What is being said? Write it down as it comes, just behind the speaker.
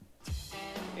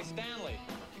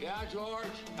Yeah, George?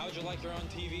 How would you like your own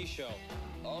TV show?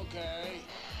 Okay.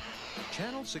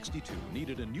 Channel 62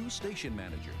 needed a new station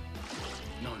manager.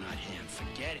 No, not him.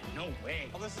 Forget it. No way.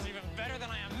 Oh, this is even better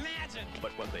than I imagined.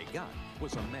 But what they got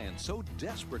was a man so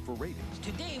desperate for ratings,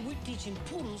 Today we're teaching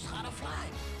poodles how to fly.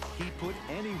 he put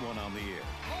anyone on the air.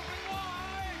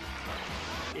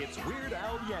 It's Weird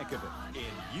Al Yankovic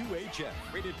in UHF.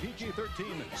 Rated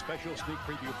PG-13. Special sneak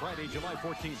preview Friday, July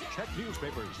 14th. Check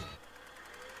newspapers.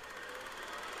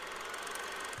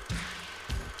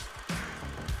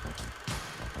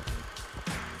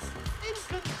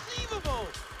 Inconceivable!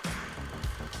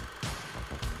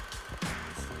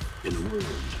 In a world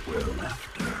where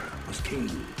laughter was king,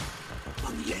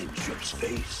 on the edge of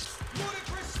space,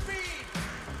 Ludicrous speed!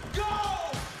 Go!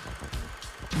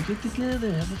 Get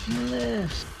together, have a few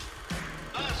laughs.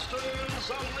 Masters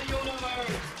of the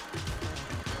universe!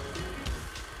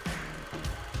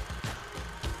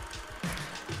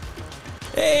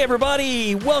 Hey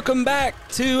everybody, welcome back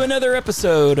to another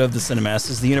episode of the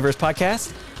Cinemasters of the Universe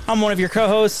podcast. I'm one of your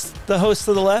co-hosts, the host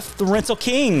to the left, the rental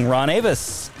king, Ron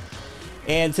Avis.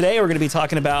 And today we're going to be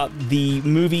talking about the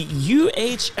movie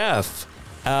UHF,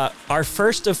 our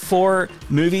first of 4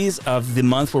 movies of the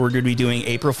month where we're going to be doing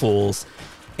April Fools.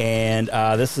 And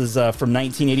this is from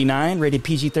 1989, rated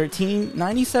PG-13,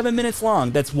 97 minutes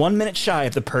long. That's 1 minute shy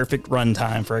of the perfect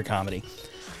runtime for a comedy.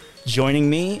 Joining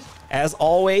me, as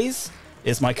always,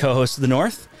 is my co-host to the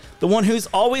north, the one who's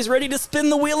always ready to spin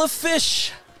the wheel of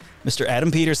fish, Mr.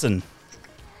 Adam Peterson.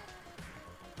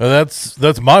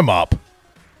 That's my mop.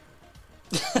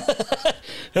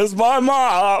 That's my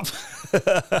mop.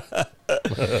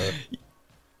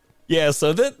 Yeah,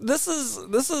 so this is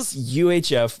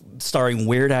UHF starring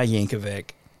Weird Al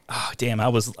Yankovic. Oh damn!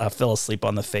 I fell asleep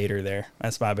on the fader there.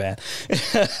 That's my bad.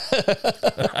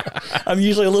 I'm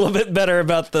usually a little bit better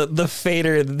about the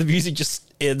fader. The music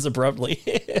just ends abruptly.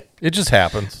 It just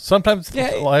happens. Sometimes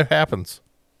life happens.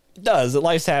 It does.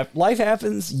 Life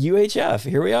happens. UHF.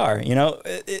 Here we are. You know,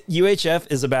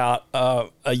 UHF is about a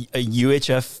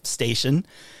UHF station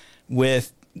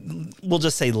with, we'll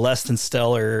just say, less than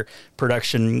stellar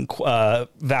production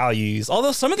values.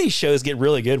 Although some of these shows get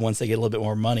really good once they get a little bit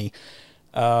more money.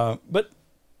 But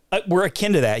we're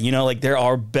akin to that, you know, like there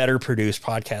are better produced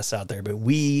podcasts out there, but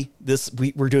we're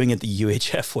doing it the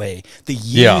UHF way, the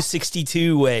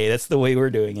U62 way. That's the way we're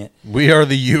doing it. We are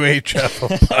the UHF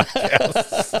of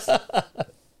podcasts.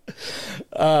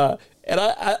 And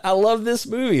I love this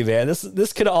movie, man.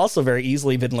 This could also very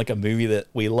easily been like a movie that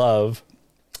we love,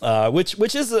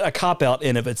 which is a cop-out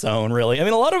in of its own, really. I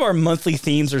mean, a lot of our monthly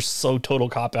themes are so total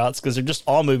cop-outs because they're just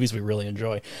all movies we really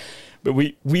enjoy. But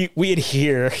we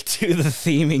adhere to the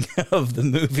theming of the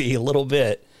movie a little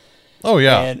bit. Oh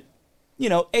yeah. And you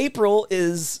know, April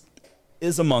is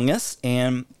among us,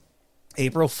 and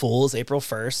April Fools, April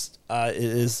 1st,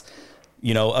 is,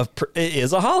 you know, it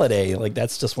is a holiday. Like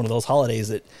that's just one of those holidays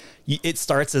that it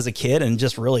starts as a kid and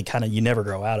just really kind of you never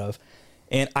grow out of.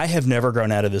 And I have never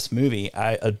grown out of this movie.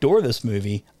 I adore this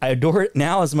movie. I adore it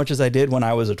now as much as I did when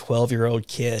I was a 12-year-old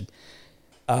kid.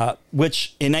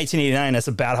 Which in 1989, that's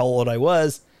about how old I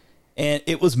was. And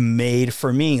it was made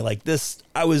for me like this.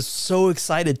 I was so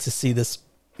excited to see this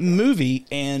movie.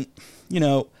 And, you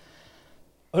know,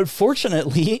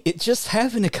 unfortunately, it just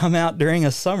happened to come out during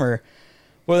a summer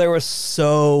where there was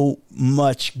so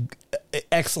much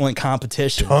excellent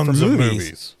competition for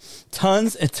movies.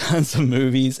 Tons and tons of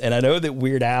movies. And I know that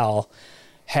Weird Al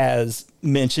has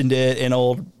mentioned it in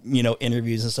old, you know,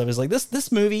 interviews and stuff. It's like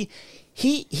this movie,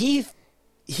 he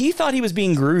thought he was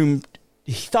being groomed.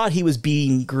 He thought he was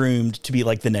being groomed to be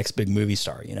like the next big movie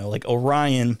star. You know, like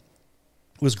Orion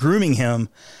was grooming him,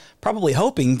 probably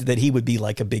hoping that he would be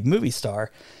like a big movie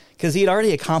star because he had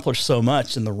already accomplished so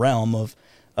much in the realm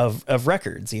of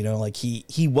records. You know, like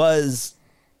he was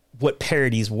what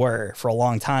parodies were for a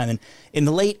long time. And in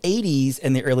the late 80s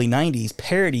and the early 90s,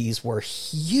 parodies were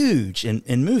huge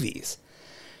in movies.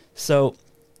 So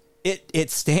it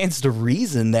stands to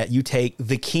reason that you take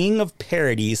the king of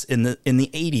parodies in the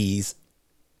 80s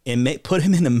and put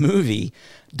him in a movie.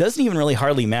 Doesn't even really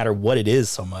hardly matter what it is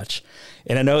so much.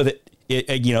 And I know that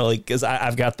it, you know, like, cause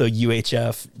I've got the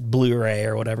UHF Blu-ray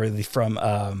or whatever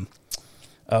from,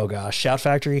 Shout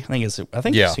Factory. I think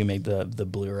it's who made the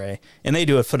Blu-ray, and they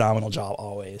do a phenomenal job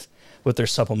always with their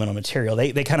supplemental material.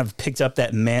 They kind of picked up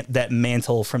that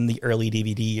mantle from the early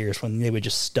DVD years when they would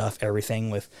just stuff everything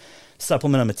with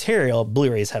supplemental material.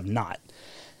 Blu-rays have not.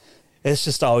 It's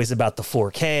just always about the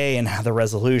 4K and the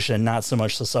resolution, not so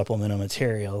much the supplemental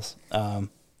materials.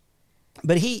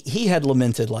 But he had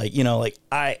lamented, like, you know, like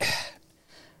I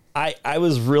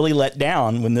was really let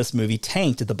down when this movie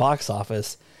tanked at the box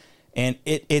office. And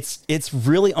it's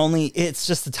really it's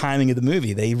just the timing of the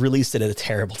movie. They released it at a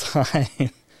terrible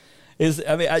time.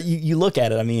 You look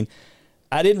at it. I mean,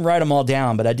 I didn't write them all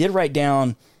down, but I did write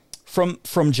down from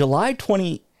July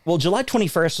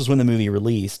 21st was when the movie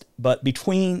released, but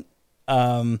between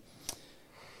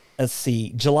let's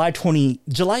see, July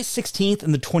 16th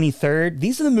and the 23rd,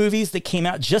 these are the movies that came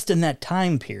out just in that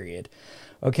time period.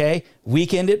 Okay?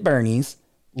 Weekend at Bernie's,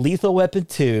 Lethal Weapon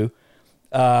 2,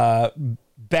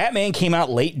 Batman came out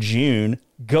late June.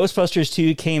 Ghostbusters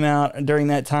 2 came out during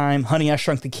that time. Honey, I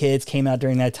Shrunk the Kids came out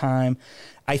during that time.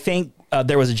 I think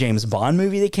there was a James Bond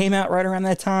movie that came out right around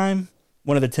that time.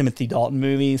 One of the Timothy Dalton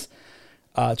movies.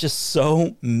 Just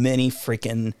so many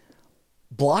freaking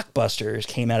blockbusters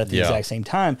came out at the exact same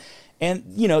time. And,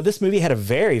 this movie had a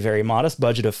very, very modest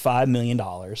budget of $5 million,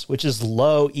 which is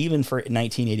low even for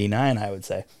 1989, I would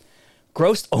say.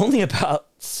 Grossed only about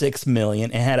 $6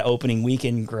 million and had an opening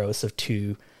weekend gross of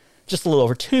just a little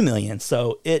over $2 million.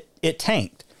 So it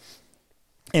tanked.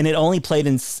 And it only played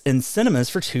in cinemas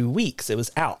for 2 weeks. It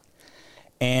was out.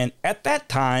 And at that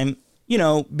time,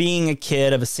 being a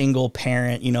kid of a single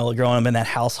parent, growing up in that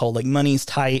household, like money's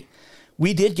tight,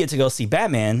 we did get to go see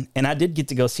Batman, and I did get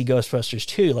to go see Ghostbusters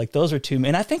 2. Like those are two,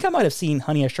 and I think I might have seen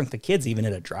Honey, I Shrunk the Kids even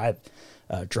at a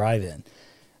drive-in.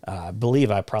 I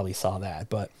believe I probably saw that,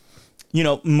 but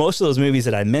most of those movies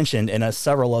that I mentioned, and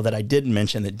several of that I didn't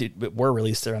mention that were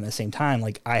released around the same time,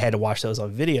 like I had to watch those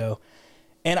on video.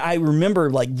 And I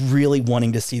remember like really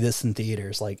wanting to see this in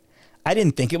theaters. Like I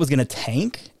didn't think it was going to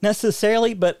tank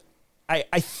necessarily, but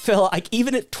I felt like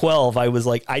even at 12, I was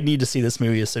like, I need to see this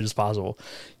movie as soon as possible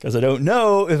because I don't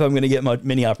know if I'm going to get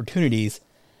many opportunities.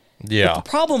 Yeah. But the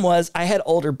problem was I had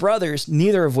older brothers,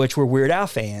 neither of which were Weird Al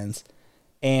fans.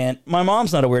 And my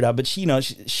mom's not a Weird Al, but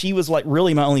she was like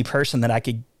really my only person that I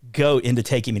could go into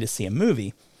taking me to see a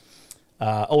movie.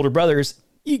 Older brothers,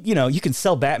 you can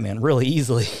sell Batman really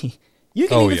easily. You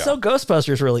can even sell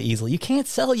Ghostbusters really easily. You can't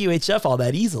sell UHF all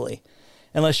that easily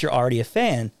unless you're already a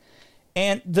fan.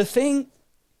 And the thing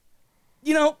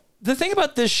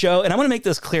about this show, and I want to make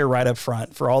this clear right up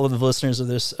front for all of the listeners of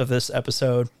this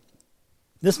episode,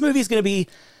 this movie is going to be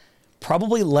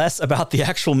probably less about the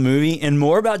actual movie and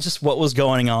more about just what was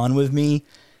going on with me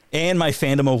and my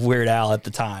fandom of Weird Al at the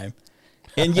time.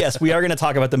 And yes, we are going to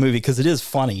talk about the movie because it is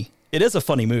funny. It is a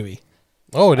funny movie.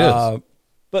 Oh, it is.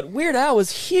 But Weird Al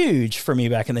was huge for me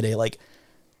back in the day. Like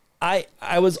I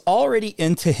was already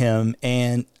into him,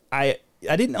 and I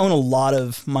didn't own a lot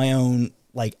of my own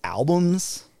like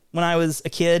albums when I was a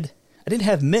kid. I didn't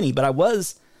have many, but I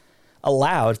was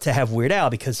allowed to have Weird Al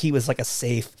because he was like a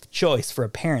safe choice for a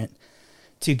parent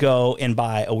to go and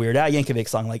buy a Weird Al Yankovic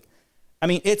song. Like, I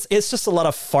mean, it's just a lot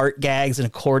of fart gags and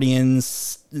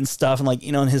accordions and stuff. And like,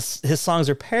 and his songs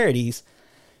are parodies.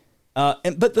 But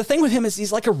the thing with him is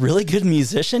he's like a really good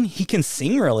musician. He can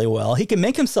sing really well. He can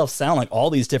make himself sound like all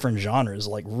these different genres,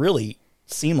 like really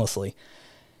seamlessly.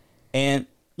 And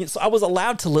so I was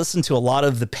allowed to listen to a lot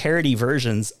of the parody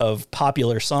versions of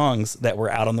popular songs that were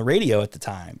out on the radio at the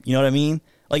time. You know what I mean?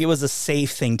 Like it was a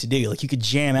safe thing to do. Like you could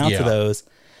jam out to those.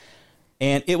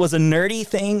 And it was a nerdy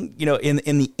thing.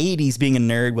 In the 80s, being a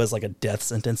nerd was like a death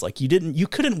sentence. Like you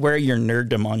couldn't wear your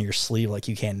nerddom on your sleeve like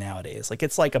you can nowadays. Like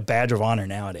it's like a badge of honor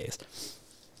nowadays.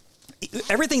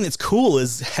 Everything that's cool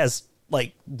has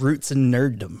like roots in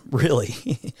nerddom,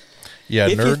 really. Yeah,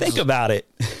 if you think about it.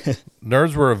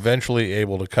 Nerds were eventually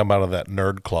able to come out of that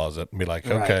nerd closet and be like,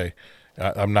 okay,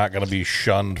 I'm not going to be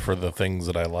shunned for the things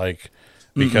that I like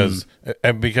because,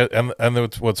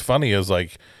 and what's funny is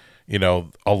like,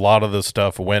 a lot of the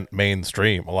stuff went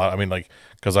mainstream.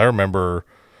 Because I remember,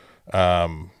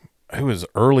 it was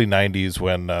early '90s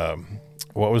when,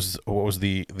 what was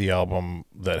the album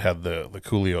that had the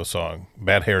Coolio song,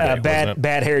 Bad Hair Day?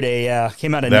 Bad Hair Day, yeah,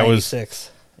 came out in '96.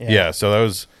 Yeah, so that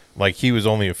was. Like he was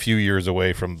only a few years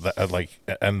away from that,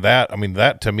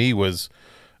 that to me was,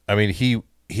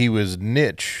 he was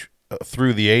niche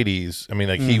through the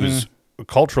 80s. He was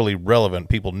culturally relevant.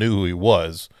 People knew who he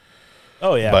was.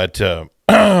 Oh yeah.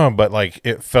 But like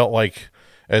it felt like,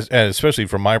 and especially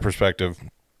from my perspective,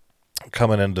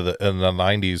 coming into the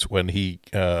 90s when he,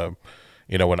 when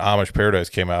Amish Paradise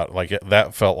came out, like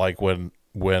that felt like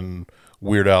when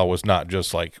Weird Al was not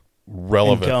just like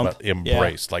relevant but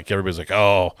embraced. Like everybody's like,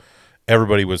 oh,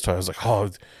 everybody was talking. I was like, oh,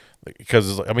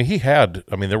 because he had,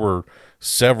 there were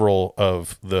several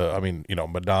of the,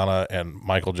 Madonna and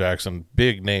Michael Jackson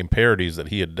big name parodies that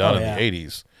he had done in the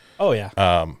 80s. Oh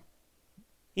yeah.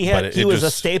 He was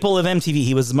a staple of MTV.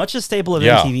 He was as much a staple of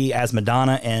MTV as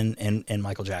Madonna and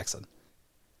Michael Jackson.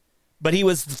 But he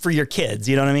was for your kids,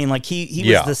 you know what I mean? Like he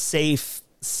was the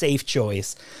safe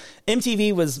choice.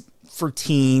 MTV was for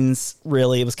teens,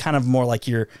 really. It was kind of more like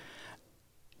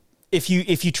if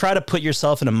you try to put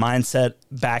yourself in a mindset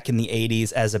back in the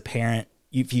 80s as a parent,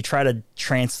 if you try to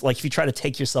if you try to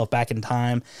take yourself back in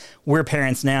time, we're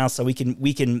parents now, so we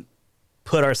can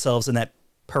put ourselves in that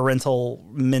parental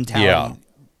mentality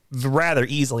rather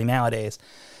easily nowadays.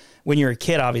 When you're a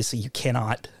kid, obviously you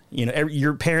cannot.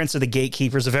 Your parents are the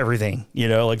gatekeepers of everything.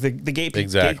 Like the gatekeeper.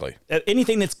 Exactly.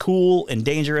 Anything that's cool and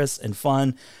dangerous and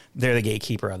fun, they're the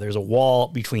gatekeeper of. There's a wall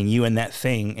between you and that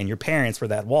thing, and your parents were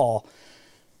that wall.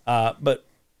 But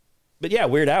yeah,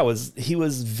 Weird Al was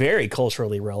very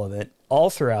culturally relevant all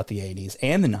throughout the 80s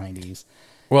and the 90s.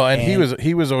 Well, and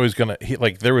he was always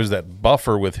there was that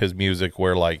buffer with his music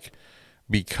where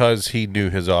because he knew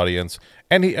his audience,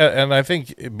 and I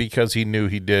think because he knew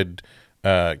he did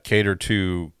cater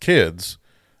to kids.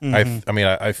 Mm-hmm.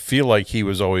 I feel like he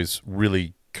was always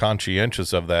really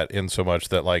conscientious of that, in so much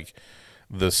that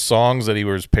the songs that he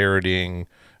was parodying,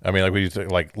 when you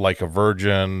think like a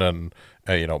Virgin and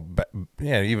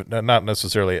even not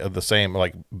necessarily the same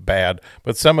bad,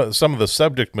 but some of the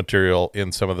subject material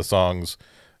in some of the songs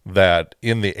that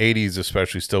in the 80s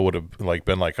especially still would have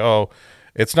been oh,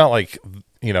 it's not in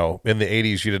the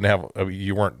 80s you didn't have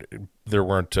there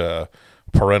weren't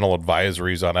parental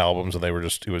advisories on albums, and it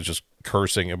was just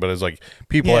cursing, but it's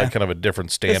people had kind of a different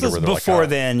standard. This is where before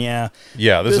then, yeah.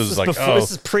 This is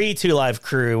this is pre 2 Live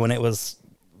Crew, when it was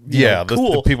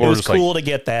cool. People were just cool to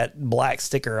get that black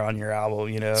sticker on your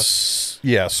album,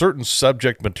 certain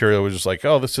subject material was just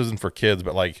oh, this isn't for kids,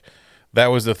 but that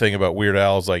was the thing about Weird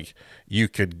Al, is you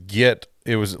could get,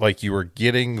 it was you were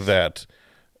getting that.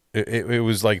 It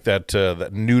was that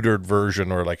neutered version,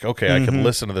 or okay, I can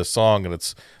listen to this song and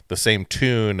it's the same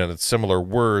tune and it's similar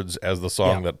words as the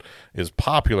song that is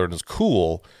popular and is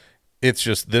cool. It's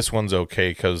just this one's okay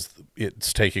because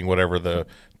it's taking whatever the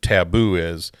taboo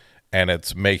is and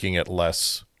it's making it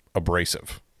less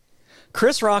abrasive.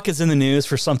 Chris Rock is in the news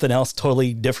for something else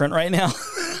totally different right now.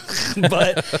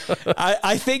 But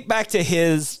I think back to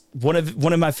one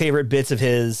of my favorite bits of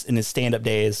his in his stand-up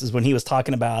days is when he was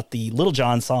talking about the Little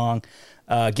John song,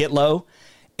 Get Low.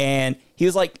 And he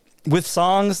was with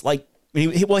songs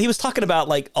he was talking about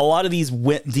a lot of these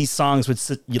songs would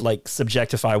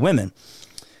subjectify women,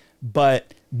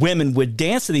 but women would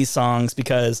dance to these songs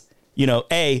because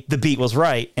A, the beat was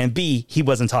right, and B, he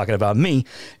wasn't talking about me,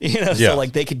 so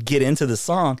they could get into the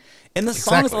song. And the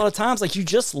songs, a lot of times, you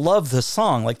just love the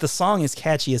song. The song is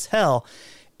catchy as hell,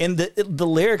 and the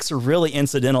lyrics are really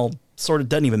incidental, sort of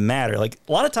doesn't even matter. A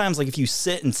lot of times, if you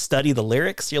sit and study the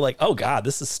lyrics, you're oh God,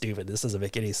 this is stupid. This doesn't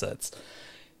make any sense.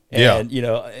 And,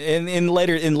 in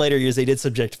later years, they did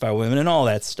subjectify women and all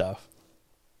that stuff.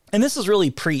 And this is really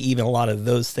pre even a lot of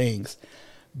those things.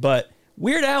 But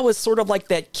Weird Al was sort of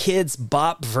that kids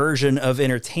bop version of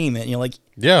entertainment.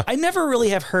 I never really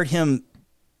have heard him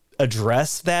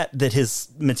address that his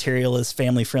material is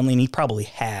family friendly, and he probably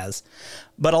has.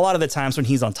 But a lot of the times when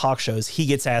he's on talk shows, he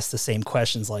gets asked the same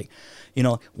questions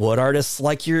what artists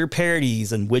like your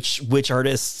parodies, and which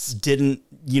artists didn't,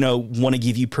 want to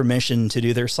give you permission to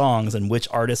do their songs, and which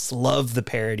artists love the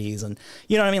parodies. And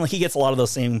he gets a lot of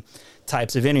those same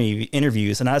types of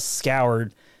interviews. And I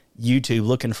scoured YouTube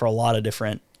looking for a lot of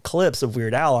different clips of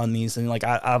Weird Al on these, and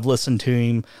I've listened to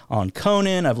him on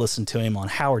Conan, I've listened to him on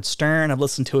Howard Stern, I've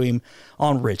listened to him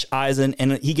on Rich Eisen,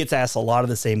 and he gets asked a lot of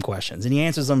the same questions, and he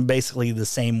answers them basically the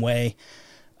same way.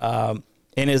 And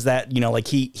is that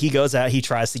he goes out, he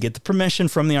tries to get the permission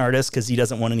from the artist because he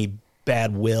doesn't want any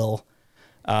bad will.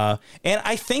 And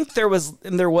I think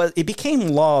it became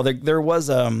law. There was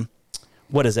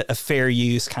what is it? A fair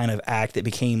use kind of act that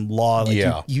became law.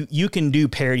 You can do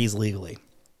parodies legally.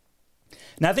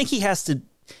 Now I think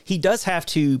he does have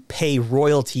to pay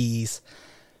royalties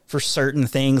for certain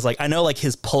things. I know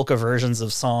his polka versions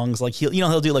of songs,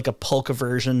 he'll do a polka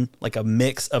version, a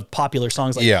mix of popular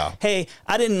songs. Hey,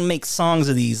 I didn't make songs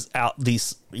of these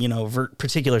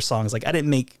particular songs. I didn't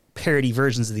make parody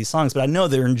versions of these songs, but I know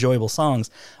they're enjoyable songs.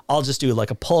 I'll just do a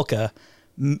polka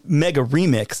mega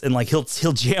remix, and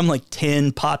he'll jam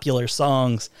 10 popular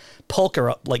songs,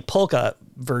 polka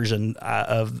version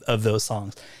of those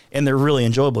songs, and they're really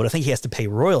enjoyable. But I think he has to pay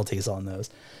royalties on those.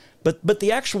 But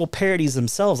the actual parodies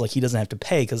themselves, he doesn't have to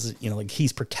pay because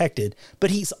he's protected.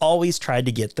 But he's always tried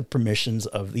to get the permissions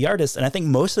of the artist, and I think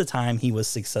most of the time he was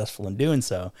successful in doing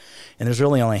so. And there's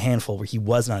really only a handful where he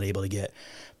was not able to get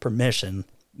permission.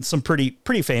 Some pretty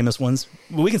famous ones.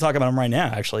 We can talk about them right now,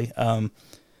 actually.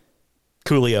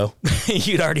 Coolio.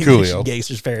 You'd already mentioned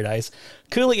Gangsta's Paradise.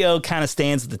 Coolio kind of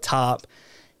stands at the top.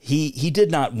 He did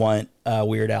not want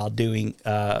Weird Al doing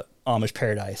Amish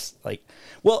Paradise. I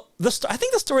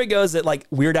think the story goes that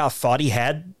Weird Al thought he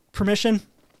had permission,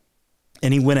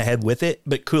 and he went ahead with it.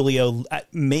 But Coolio,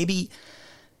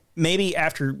 maybe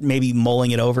after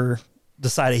mulling it over,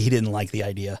 decided he didn't like the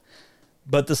idea.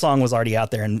 But the song was already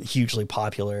out there and hugely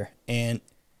popular. And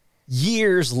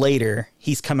years later,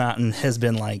 he's come out and has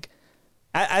been like,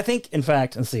 I think, in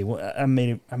fact, let's see, I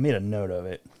made a note of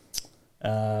it.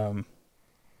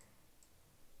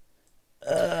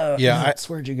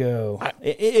 Where'd you go?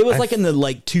 It was like in the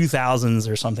 2000s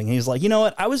or something. He was like, you know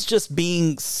what? I was just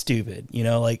being stupid. You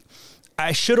know, like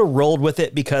I should have rolled with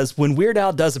it, because when Weird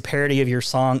Al does a parody of your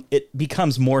song, it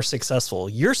becomes more successful.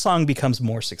 Your song becomes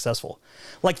more successful.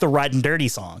 Like the Ridin' Dirty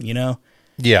song, you know?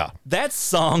 Yeah. That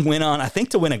song went on, I think,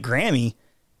 to win a Grammy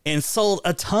and sold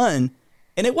a ton.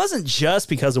 And it wasn't just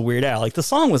because of Weird Al. Like, the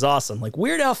song was awesome. Like,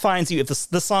 Weird Al finds you, if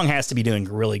the song has to be doing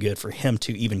really good for him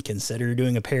to even consider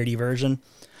doing a parody version.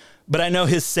 But I know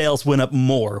his sales went up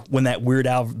more when that Weird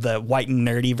Al, the White and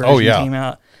Nerdy version came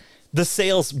out. The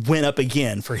sales went up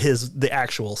again for the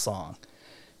actual song.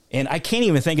 And I can't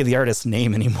even think of the artist's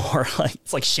name anymore. Like,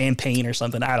 it's like Champagne or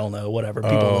something. I don't know, whatever.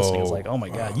 People listening is like, oh my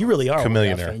God, you really are a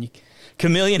Weird Al fan.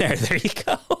 Chameleonaire, there you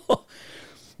go.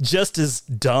 Just as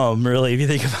dumb, really, if you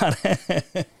think about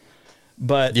it.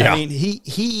 But yeah. I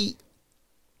mean,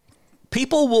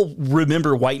 people will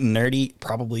remember White and Nerdy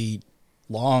probably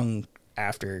long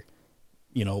after,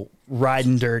 you know,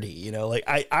 Ridin' Dirty. You know, like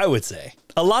I would say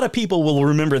a lot of people will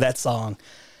remember that song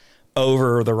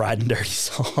over the Ridin' Dirty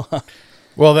song.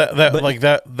 Well,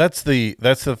 that's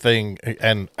the thing,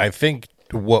 and I think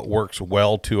what works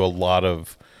well to a lot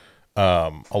of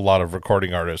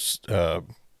recording artists,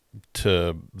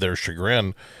 to their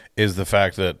chagrin, is the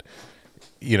fact that,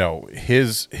 you know,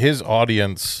 his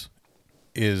audience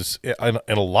is in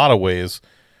a lot of ways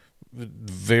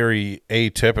very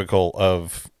atypical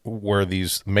of where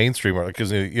these mainstream are,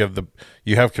 because you have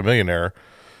Chameleonaire,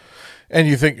 and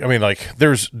you think, I mean, like,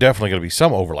 there's definitely going to be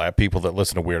some overlap, people that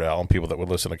listen to Weird Al and people that would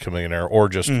listen to Chameleonaire, or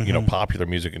just you know, popular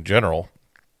music in general.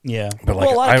 Yeah, but like,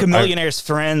 a lot of Chameleonaire's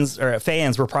friends or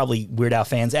fans were probably Weird Al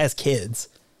fans as kids.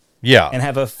 Yeah, and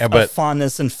have a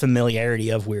fondness and familiarity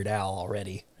of Weird Al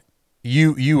already.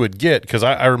 You would get, because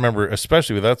I remember,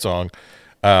 especially with that song,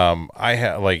 I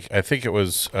had, like, I think it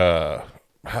was I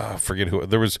forget who,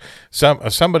 there was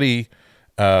somebody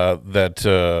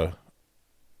that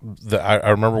I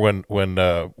remember when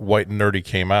White and Nerdy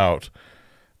came out.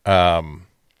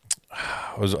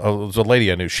 It was a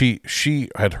lady I knew. She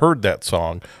had heard that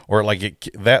song, or like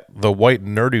the White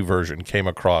and Nerdy version came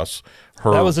across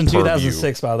her. That was in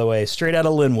 2006, by the way, straight out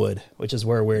of Linwood, which is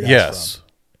where Weird Al's from.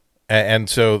 And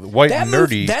so White and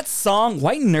Nerdy, that song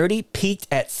White and Nerdy peaked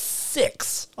at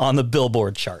 6 on the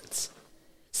Billboard charts.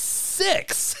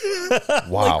 6.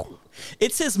 Wow. Like,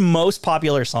 it's his most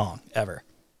popular song ever.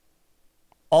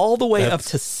 All the way up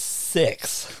to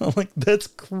 6. I'm like, that's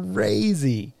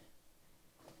crazy.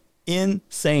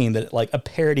 Insane that, like, a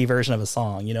parody version of a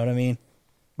song, you know what I mean?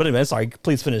 But anyway, sorry,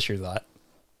 please finish your thought.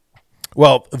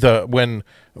 Well, when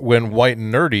White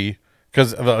and Nerdy,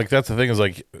 because like that's the thing, is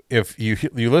like, if you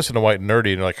listen to White and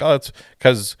Nerdy and you're like, oh, that's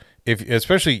because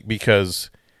especially because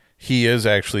he is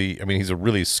actually, I mean, he's a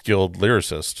really skilled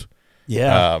lyricist.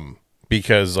 Yeah.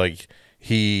 Because like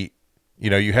you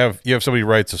know, you have somebody who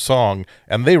writes a song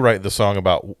and they write the song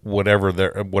about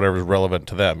whatever's relevant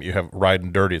to them. You have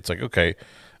Ridin' Dirty. It's like, okay,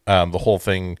 the whole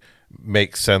thing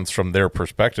makes sense from their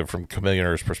perspective, from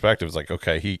Chameleonaire's perspective. It's like,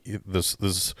 okay, this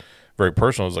is very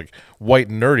personal. It's like White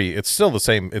and Nerdy. It's still the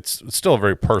same. It's still a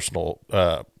very personal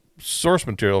source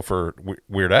material for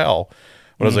Weird Al.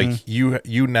 But it's like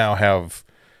you now have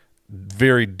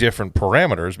very different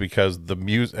parameters, because the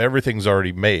music, everything's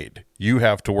already made. You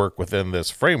have to work within this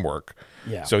framework.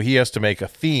 Yeah. So he has to make a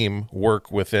theme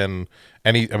work within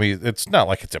any. I mean, it's not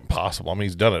like it's impossible. I mean,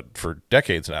 he's done it for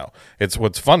decades now. It's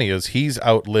what's funny is he's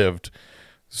outlived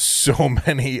so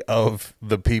many of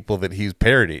the people that he's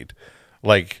parodied.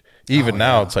 Like even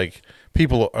now, it's like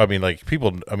people. I mean,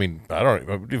 I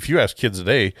don't. If you ask kids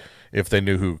today if they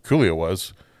knew who Coolio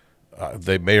was,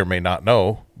 they may or may not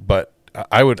know. But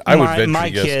I would venture my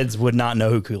to guess kids would not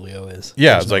know who Coolio is.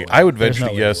 Yeah, it's like I would venture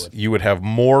to guess you would have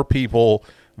more people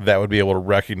that would be able to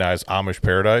recognize Amish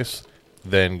Paradise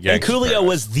than Gangsta's And Coolio Paradise.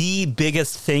 was the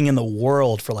biggest thing in the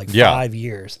world for like 5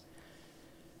 years.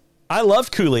 I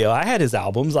loved Coolio. I had his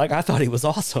albums. Like, I thought he was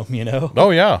awesome, you know?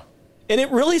 Oh, yeah. And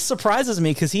it really surprises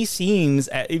me because he seems,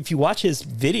 if you watch his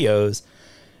videos,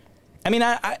 I mean,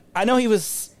 I know he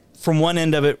was, from one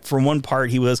end of it, from one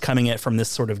part, he was coming at from this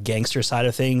sort of gangster side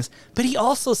of things, but he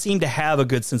also seemed to have a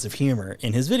good sense of humor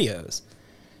in his videos,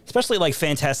 especially like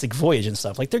Fantastic Voyage and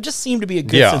stuff. Like, there just seemed to be a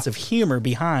good sense of humor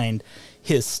behind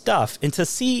his stuff. And to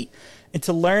see, And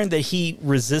to learn that he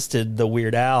resisted the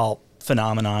Weird Al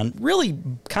phenomenon really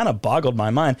kind of boggled my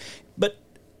mind. But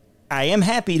I am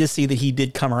happy to see that he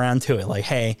did come around to it. Like,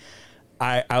 hey,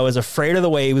 I was afraid of the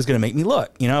way he was going to make me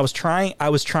look. You know, I was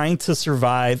trying to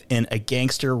survive in a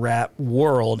gangster rap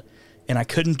world, and I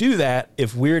couldn't do that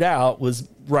if Weird Al was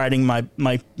riding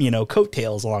my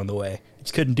coattails along the way. I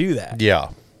just couldn't do that. Yeah.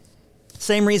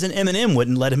 Same reason Eminem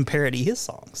wouldn't let him parody his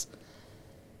songs.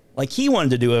 Like, he wanted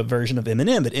to do a version of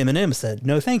Eminem, but Eminem said,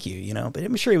 no, thank you, you know. But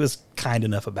I'm sure he was kind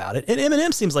enough about it. And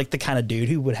Eminem seems like the kind of dude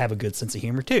who would have a good sense of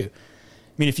humor, too.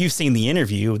 I mean, if you've seen The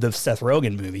Interview, the Seth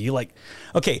Rogen movie, you're like,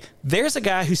 okay, there's a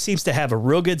guy who seems to have a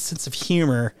real good sense of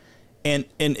humor and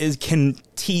can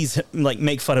tease, like,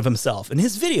 make fun of himself. And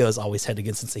his videos always had a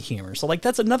good sense of humor. So, like,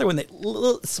 that's another one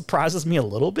that surprises me a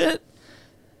little bit.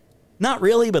 Not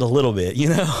really, but a little bit, you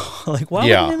know? Like, why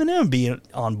would Eminem be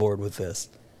on board with this?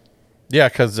 Yeah,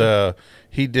 because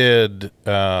he did,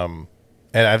 and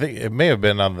I think it may have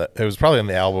been it was probably on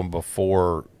the album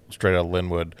before Straight Outta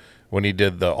Linwood, when he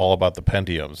did the All About the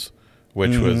Pentiums,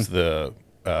 which was the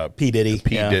P. Diddy.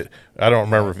 I don't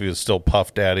remember if he was still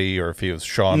Puff Daddy or if he was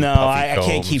Sean. No, Puffy I can't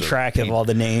Combs keep track of all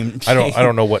the names. I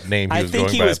don't know what name he was going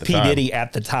by at the time. I think he was P. Diddy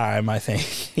at the time, I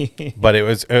think. But it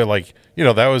was like, you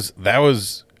know, that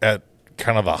was at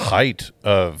kind of the height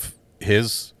of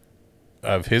his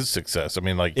success. I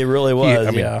mean, like, it really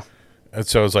was. Yeah. And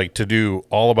so it's like to do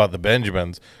All About the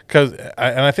Benjamins, because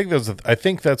I think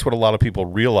that's what a lot of people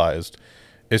realized,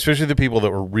 especially the people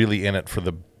that were really in it for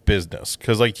the business.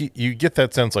 Because like you get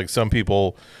that sense, like some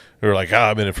people who are like,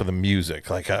 I'm in it for the music,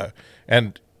 like,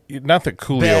 and not that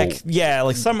Coolio.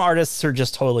 Like some artists are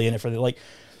just totally in it for the, like,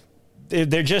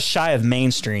 they're just shy of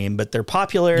mainstream, but they're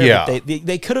popular. Yeah. But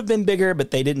they could have been bigger,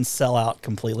 but they didn't sell out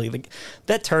completely. Like,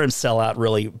 that term "sell out"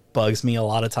 really bugs me a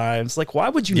lot of times. Like, why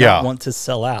would you not want to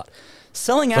sell out?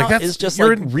 Selling out is just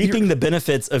like reaping the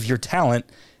benefits of your talent.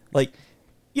 Like,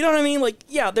 you know what I mean? Like,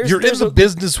 yeah, there's in the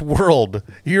business world.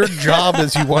 Your job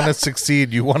is you want to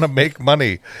succeed. You want to make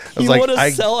money. You want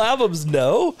to sell albums?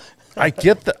 No. I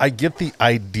get the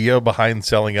idea behind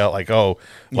selling out.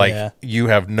 Like, you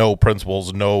have no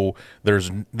principles. No,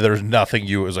 there's nothing.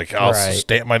 You is like, I'll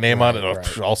stamp my name on it.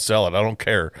 I'll sell it. I don't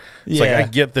care. It's like, I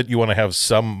get that you want to have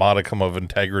some modicum of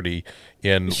integrity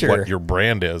in what your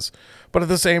brand is. But at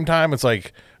the same time, it's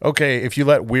like, okay, if you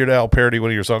let Weird Al parody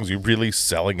one of your songs, you really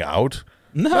selling out?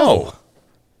 No.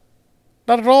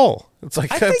 Not at all. It's like,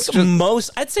 I'd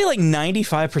say like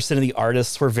 95% of the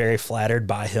artists were very flattered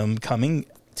by him coming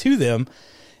to them.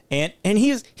 And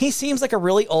he seems like a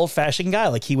really old fashioned guy.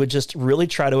 Like, he would just really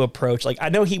try to approach, like, I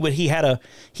know he had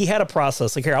a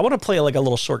process. Like, here, I want to play like a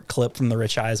little short clip from the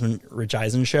Rich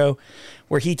Eisen show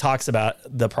where he talks about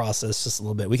the process just a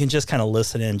little bit. We can just kind of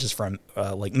listen in just from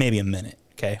like maybe a minute.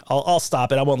 Okay. I'll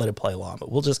stop it. I won't let it play long,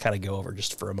 but we'll just kind of go over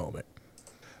just for a moment.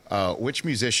 Which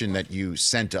musician that you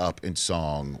sent up in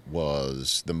song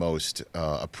was the most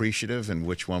appreciative, and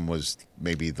which one was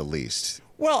maybe the least?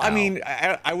 Well, I mean,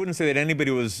 I wouldn't say that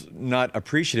anybody was not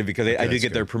appreciative, because I did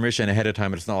get their permission ahead of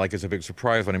time. It's not like it's a big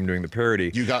surprise when I'm doing the parody.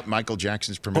 You got Michael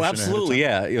Jackson's permission? Oh, absolutely,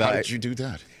 ahead of time? yeah. How did you do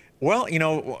that? Well, you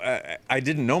know, I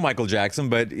didn't know Michael Jackson,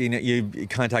 but you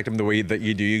contact him the way that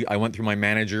you do. I went through my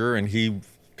manager, and he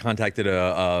contacted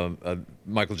a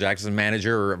Michael Jackson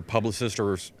manager or a publicist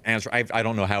or answer. I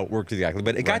don't know how it worked exactly,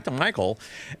 but it got to Michael,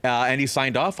 and he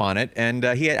signed off on it, and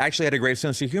he actually had a great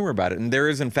sense of humor about it. And there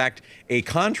is, in fact, a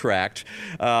contract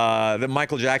that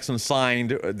Michael Jackson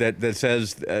signed that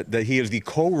says that he is the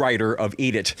co-writer of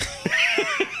 "Eat It."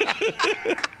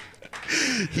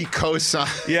 He co-signed.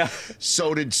 Yeah.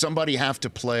 So did somebody have to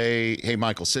play, hey,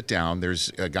 Michael, sit down. There's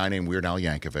a guy named Weird Al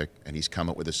Yankovic, and he's come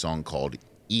up with a song called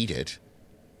 "Eat It."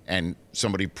 And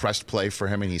somebody pressed play for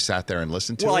him, and he sat there and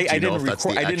listened to it. I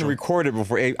didn't record it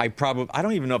before. I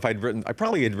don't even know if I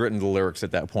probably had written the lyrics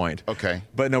at that point. Okay.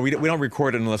 But no, we don't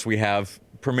record it unless we have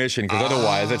permission, because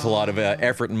otherwise it's a lot of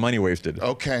effort and money wasted.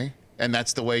 Okay. And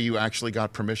that's the way you actually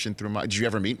got permission through. Did you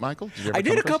ever meet Michael? I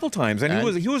did a couple times, and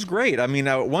he was great. I mean,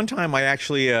 one time I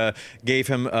actually gave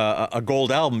him a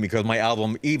gold album, because my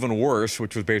album Even Worse,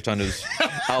 which was based on his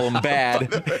album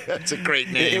Bad, that's a great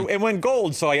name. It went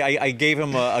gold, so I gave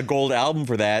him a gold album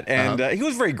for that, and he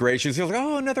was very gracious. He was like,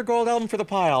 "Oh, another gold album for the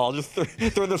pile. I'll just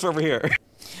throw this over here."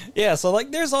 Yeah, so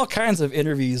like there's all kinds of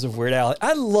interviews of Weird Al.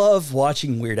 I love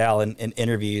watching Weird Al in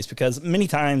interviews, because many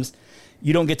times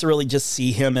you don't get to really just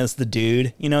see him as the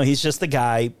dude. You know, he's just the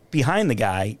guy behind the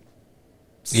guy,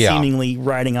 seemingly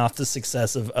riding off the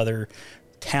success of other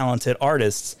talented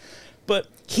artists. But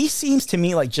he seems to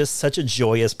me like just such a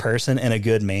joyous person and a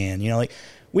good man. You know, like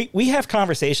we have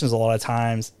conversations a lot of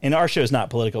times, and our show is not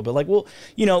political, but like, well,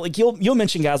 you know, like you'll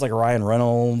mention guys like Ryan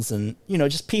Reynolds and, you know,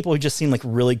 just people who just seem like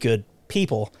really good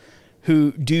people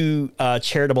who do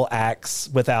charitable acts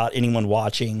without anyone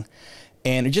watching.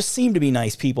 And it just seemed to be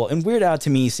nice people. And Weird Al to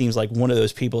me seems like one of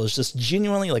those people is just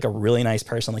genuinely like a really nice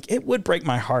person. Like it would break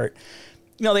my heart.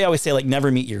 You know, they always say like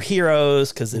never meet your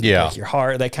heroes because it would break your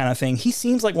heart, that kind of thing. He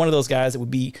seems like one of those guys that would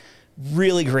be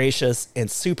really gracious and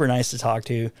super nice to talk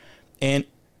to. And,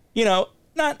 you know,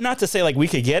 not to say like we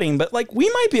could get him, but like we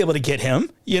might be able to get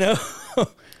him, you know.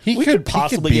 We could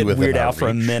possibly get Weird Al for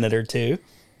a minute or two.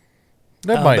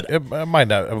 That it might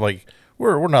not like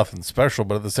we're nothing special,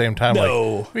 but at the same time,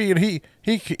 like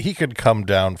he could come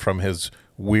down from his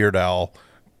Weird Al,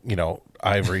 you know,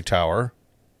 ivory tower,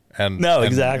 and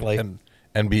exactly,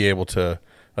 and be able to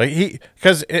like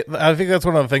because I think that's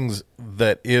one of the things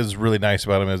that is really nice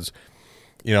about him is,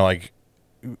 you know, like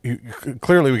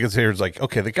clearly we can say it's like,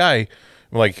 okay, the guy,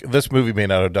 like this movie may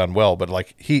not have done well, but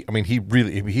like he's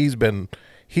been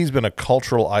a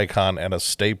cultural icon and a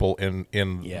staple in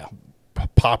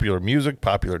popular music,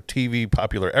 popular TV,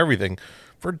 popular everything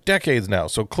for decades now.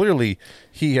 So clearly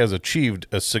he has achieved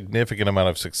a significant amount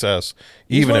of success,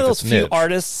 even if it's niche. He's one of those few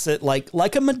artists that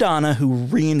like a Madonna who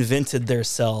reinvented their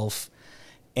self.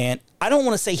 And I don't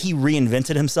want to say he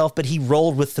reinvented himself, but he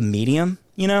rolled with the medium,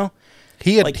 you know?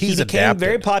 He became adapted.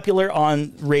 Very popular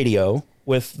on radio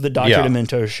with the Dr.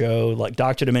 Demento show. Like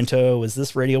Dr. Demento was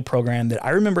this radio program that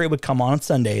I remember it would come on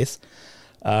Sundays.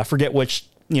 Forget which,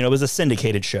 you know, it was a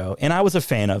syndicated show, and I was a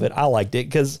fan of it. I liked it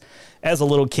because as a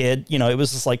little kid, you know, it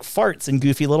was just like farts and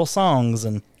goofy little songs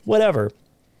and whatever.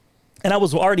 And I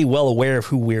was already well aware of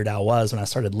who Weird Al was when I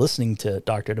started listening to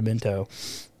Dr. Demento.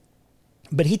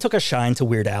 But he took a shine to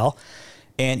Weird Al,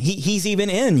 and he's even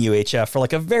in UHF for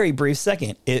like a very brief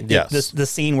second. The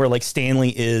scene where like Stanley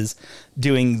is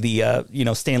doing the, you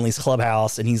know, Stanley's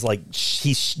Clubhouse, and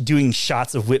he's doing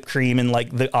shots of whipped cream in like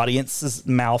the audience's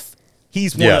mouth.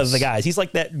 He's one of the guys. He's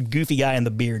like that goofy guy in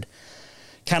the beard,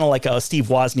 kind of like a Steve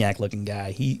Wozniak looking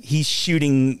guy. He's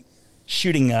shooting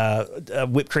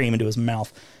whipped cream into his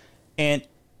mouth, and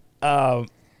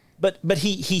but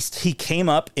he came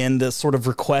up in the sort of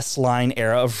request line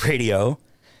era of radio,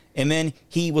 and then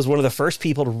he was one of the first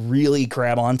people to really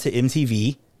grab onto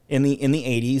MTV in the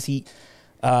 80s. He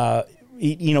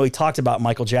you know, he talked about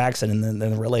Michael Jackson and the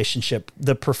relationship,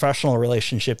 the professional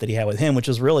relationship that he had with him, which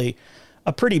was really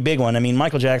a pretty big one. I mean,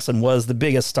 Michael Jackson was the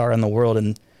biggest star in the world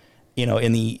in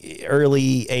the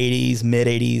early 80s, mid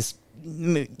 80s,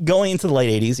 going into the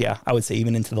late 80s. Yeah, I would say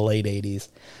even into the late 80s.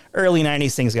 Early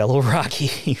 90s, things got a little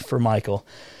rocky for Michael.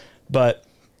 But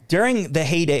during the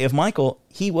heyday of Michael,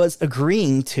 he was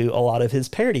agreeing to a lot of his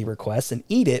parody requests, and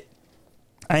Eat It,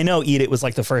 I know Eat It was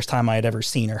like the first time I had ever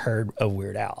seen or heard of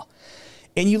Weird Al.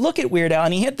 And you look at Weird Al,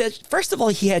 and he had that, first of all,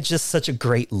 he had just such a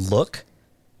great look.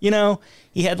 You know,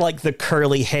 he had like the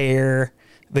curly hair,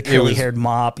 the curly-haired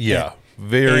mop. Yeah,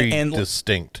 very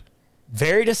distinct.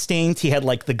 Very distinct. He had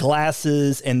like the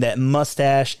glasses and that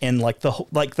mustache and like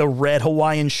the red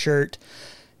Hawaiian shirt.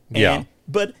 And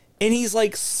he's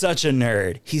like such a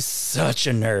nerd. He's such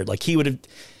a nerd. Like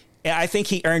I think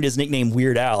he earned his nickname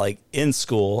Weird Al like in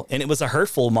school, and it was a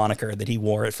hurtful moniker that he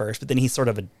wore at first, but then he sort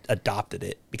of adopted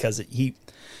it because he,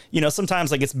 you know,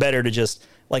 sometimes like it's better to just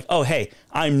like, oh, hey,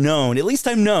 I'm known. At least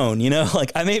I'm known, you know,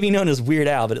 like I may be known as Weird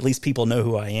Al, but at least people know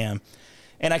who I am.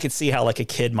 And I could see how like a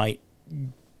kid might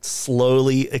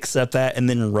slowly accept that and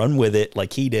then run with it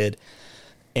like he did.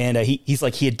 And he's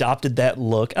like, he adopted that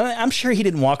look. I'm sure he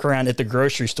didn't walk around at the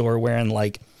grocery store wearing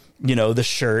like, you know, the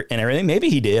shirt and everything. Maybe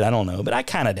he did. I don't know, but I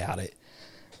kind of doubt it.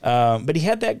 But he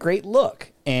had that great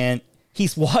look, and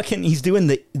he's doing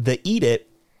the Eat It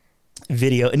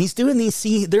video, and he's doing these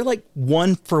they're like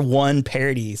 1-for-1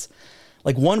 parodies,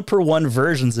 like 1-for-1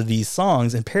 versions of these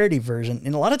songs and parody version.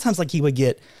 And a lot of times like he would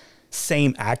get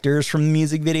same actors from the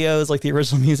music videos, like the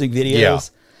original music videos. Yeah.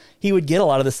 He would get a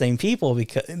lot of the same people,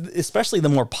 because especially the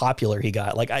more popular he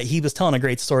got. Like he was telling a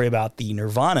great story about the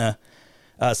Nirvana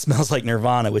Smells Like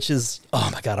Nirvana, which is, oh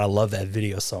my God, I love that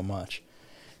video so much.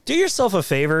 Do yourself a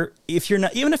favor, even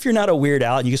if you're not a Weird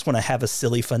Al and you just want to have a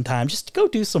silly fun time, just go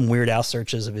do some Weird Al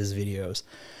searches of his videos.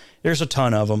 There's a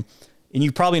ton of them, and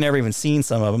you've probably never even seen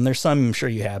some of them. There's some I'm sure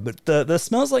you have, but the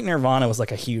Smells Like Nirvana was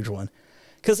like a huge one,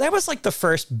 because that was like the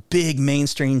first big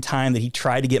mainstream time that he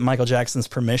tried to get Michael Jackson's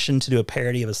permission to do a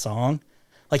parody of a song.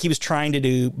 Like he was trying to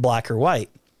do Black or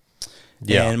White.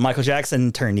 Yeah. And Michael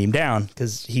Jackson turned him down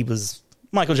because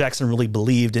Michael Jackson really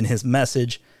believed in his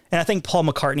message. And I think Paul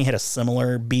McCartney had a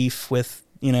similar beef with,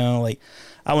 you know, like,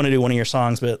 I want to do one of your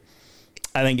songs, but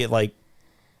I think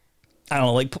I don't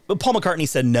know, like Paul McCartney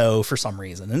said no for some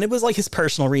reason, and it was like his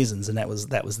personal reasons, and that was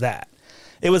that.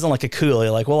 It wasn't like a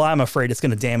coolie, like, well, I'm afraid it's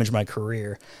going to damage my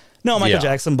career. No, Michael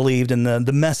Jackson believed in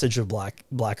the message of black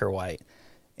or white,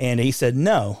 and he said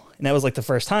no, and that was like the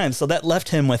first time. So that left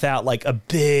him without like a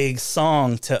big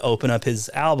song to open up his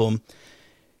album.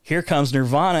 Here comes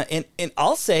Nirvana, and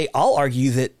I'll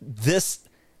argue that this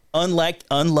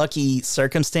unlucky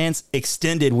circumstance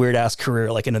extended Weird Al's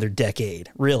career like another decade,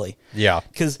 really. Yeah.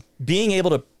 Because being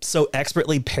able to so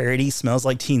expertly parody Smells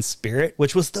Like Teen Spirit,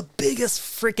 which was the biggest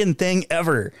freaking thing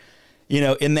ever,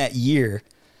 in that year,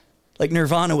 like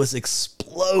Nirvana was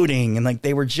exploding, and like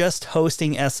they were just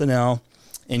hosting SNL,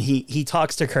 and he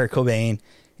talks to Kurt Cobain.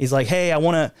 He's like, hey, I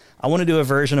want to do a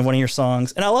version of one of your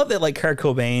songs. And I love that, like, Kurt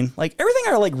Cobain, like everything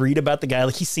I like read about the guy,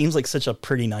 like he seems like such a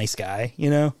pretty nice guy,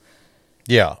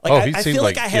 Yeah. Like, I feel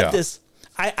like I had this.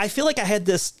 I feel like I had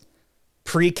this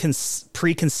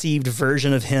preconceived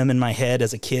version of him in my head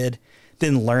as a kid.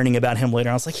 Then learning about him later,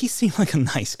 I was like, he seemed like a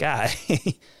nice guy.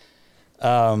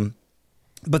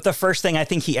 But the first thing I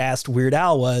think he asked Weird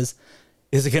Al was,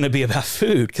 "Is it going to be about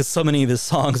food?" Because so many of his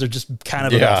songs are just kind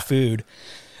of about food.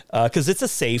 Because it's a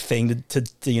safe thing to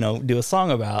do a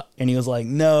song about. And he was like,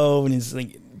 "No." And he's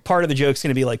like, part of the joke's going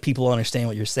to be like, people understand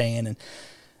what you're saying,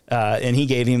 and he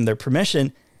gave him their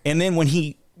permission. And then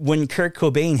when Kurt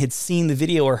Cobain had seen the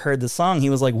video or heard the song, he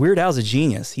was like, Weird Al's a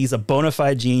genius. He's a bona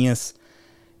fide genius.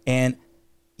 And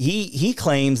he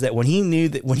claims that when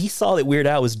he saw that Weird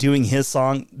Al was doing his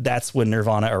song, that's when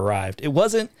Nirvana arrived. It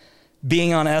wasn't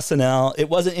being on SNL. It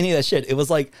wasn't any of that shit. It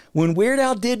was like, when Weird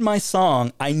Al did my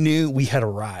song, I knew we had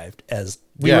arrived, as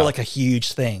we were like a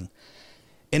huge thing.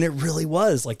 And it really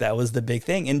was like, that was the big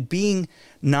thing. And being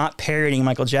not parodying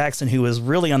Michael Jackson, who was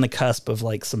really on the cusp of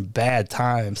like some bad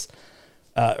times,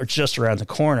 or just around the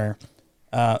corner,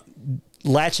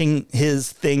 latching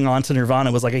his thing onto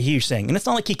Nirvana was like a huge thing. And it's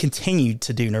not like he continued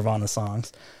to do Nirvana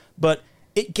songs, but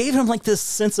it gave him like this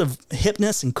sense of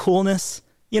hipness and coolness,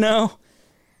 It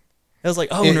was like,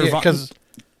 oh, Nirvana. Because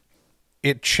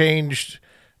it changed,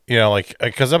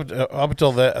 because up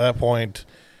until that point,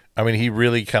 I mean, he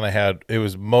really kind of had, it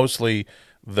was mostly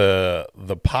the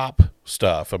pop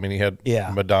stuff. I mean, he had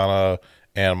Madonna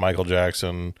and Michael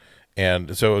Jackson,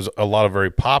 and so it was a lot of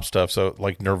very pop stuff. So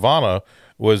like Nirvana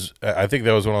was, I think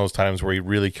that was one of those times where he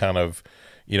really kind of,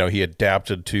 he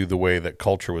adapted to the way that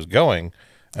culture was going,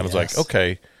 and it was like,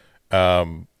 okay,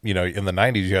 in the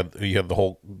 90s you had the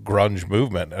whole grunge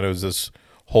movement, and it was this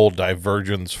whole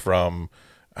divergence from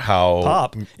how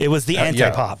pop. It was the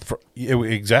anti-pop.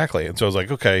 Exactly. And so I was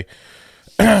like, okay,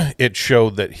 it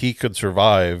showed that he could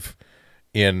survive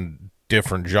in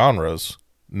different genres,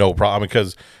 no problem.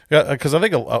 Because I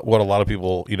think what a lot of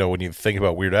people, when you think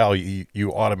about Weird Al,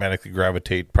 you automatically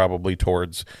gravitate probably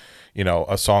towards,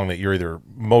 a song that you're either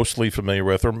mostly familiar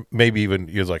with, or maybe even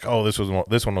you're like, oh, this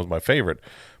one was my favorite.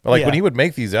 But like when he would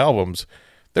make these albums,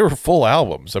 they were full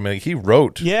albums. I mean, he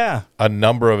wrote a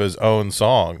number of his own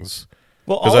songs.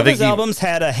 Well, all of his albums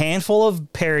had a handful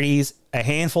of parodies, a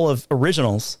handful of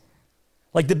originals.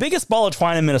 Like The Biggest Ball of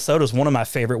Twine in Minnesota is one of my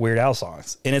favorite Weird Al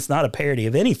songs, and it's not a parody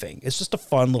of anything. It's just a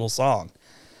fun little song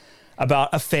about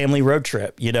a family road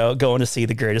trip, going to see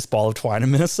the greatest ball of twine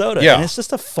in Minnesota. Yeah. And it's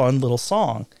just a fun little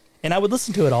song. And I would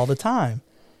listen to it all the time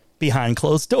behind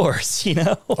closed doors,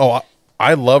 Oh,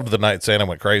 I loved The Night Santa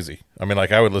Went Crazy. I mean,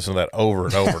 like I would listen to that over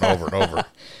and over and over and over.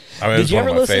 I mean, did you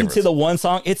ever listen to the one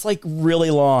song? It's like really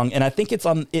long, and I think it's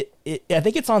on I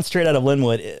think it's on Straight Outta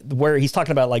Linwood, where he's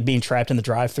talking about like being trapped in the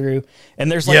drive-thru,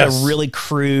 and there's like a really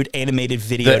crude animated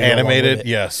video. The animated,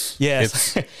 yes.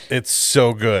 It's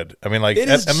so good. I mean, like it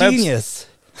is genius.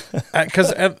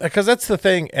 Because that's the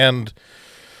thing, and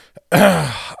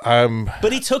but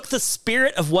he took the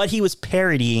spirit of what he was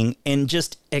parodying and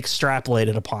just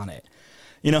extrapolated upon it.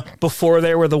 Before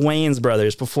there were the Wayans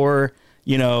brothers, before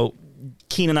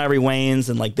Keenan Ivory Wayans,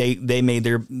 and like they made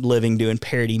their living doing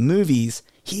parody movies,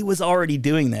 he was already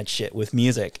doing that shit with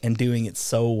music and doing it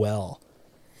so well.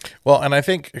 Well, and I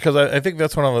think I think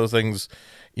that's one of those things,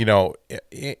 in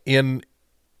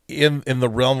the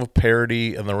realm of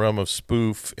parody, in the realm of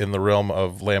spoof, in the realm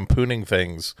of lampooning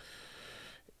things,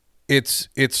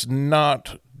 it's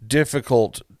not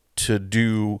difficult to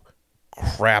do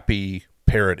crappy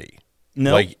parody.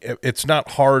 No, like it's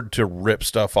not hard to rip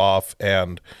stuff off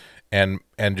and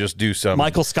just do some.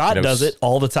 Michael Scott does it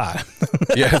all the time.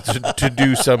 Yeah, to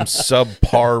do some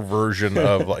subpar version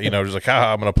of just like,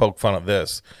 I'm going to poke fun at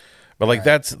this. But like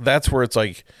that's where it's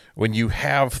like when you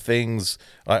have things.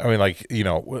 I mean, like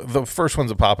the first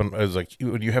ones that pop in is like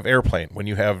when you have Airplane, when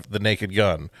you have The Naked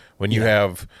Gun, when you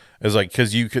have is like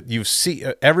because you've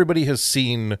seen everybody has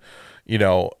seen you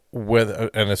know, with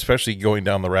and especially going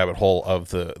down the rabbit hole of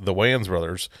the Wayans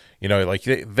brothers, you know, like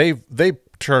they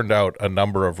turned out a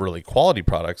number of really quality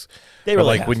products. They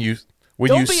really like have.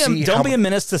 Don't Be a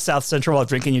menace to South Central while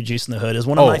drinking your juice in the hood is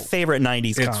one of my favorite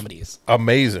 90s comedies.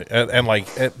 Amazing. And like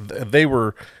they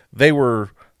were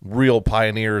real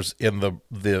pioneers in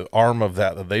the arm of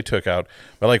that they took out.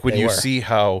 But like when see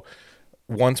how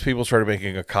once people started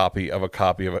making a copy of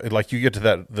it, like you get to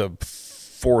the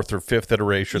fourth or fifth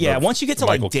iteration. Yeah, of once you get to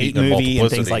Michael like Date Keaton Movie and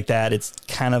things Multiplicity. like that, it's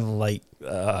kind of like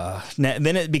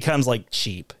then it becomes like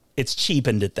cheap. It's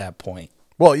cheapened at that point.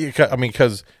 Well, I mean,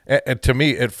 because to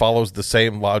me, it follows the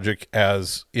same logic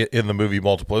as in the movie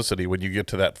Multiplicity when you get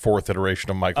to that fourth iteration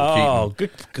of Michael Keaton.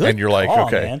 Good and you're like, call,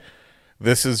 okay, man.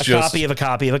 this is A just copy of a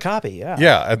copy of a copy. Yeah.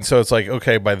 Yeah, and so it's like,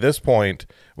 okay, by this point,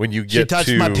 when you get She touched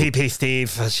to my pee-pee,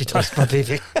 Steve. She touched my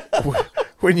pee-pee.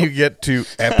 when you get to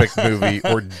epic movie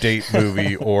or date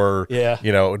movie or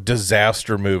you know,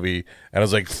 disaster movie, and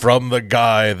it's like from the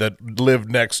guy that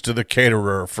lived next to the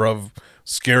caterer from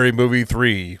Scary Movie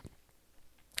 3.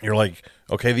 You're like,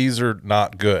 okay, these are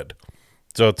not good.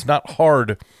 So it's not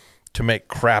hard to make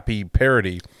crappy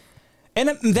parody. And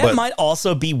that might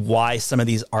also be why some of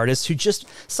these artists who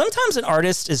sometimes an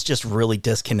artist is just really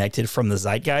disconnected from the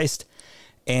zeitgeist,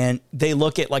 and they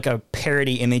look at like a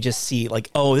parody and they just see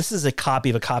like, oh, this is a copy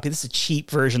of a copy. This is a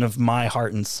cheap version of My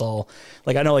Heart and Soul.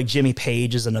 Like I know like Jimmy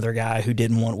Page is another guy who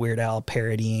didn't want Weird Al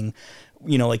parodying,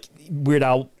 you know, like Weird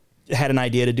Al had an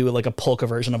idea to do like a polka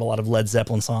version of a lot of Led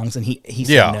Zeppelin songs, and he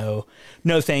said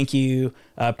no thank you.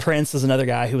 Prince is another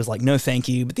guy who was like no thank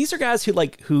you. But these are guys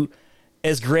who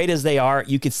as great as they are,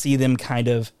 you could see them kind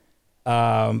of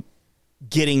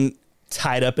getting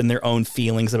tied up in their own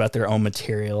feelings about their own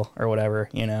material or whatever,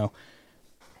 you know.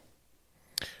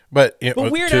 But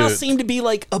Weird Al seemed to be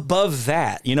like above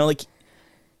that, you know, like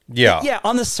yeah.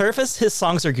 On the surface, his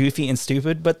songs are goofy and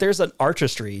stupid, but there's an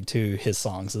artistry to his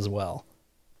songs as well.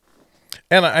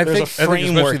 And there's a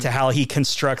framework to how he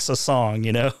constructs a song,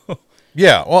 you know?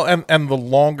 Yeah, well, and the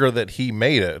longer that he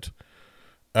made it,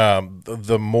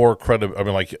 the more credible. I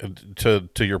mean, like to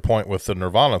your point with the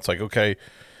Nirvana, it's like, okay,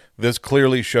 this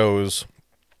clearly shows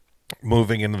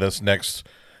moving into this next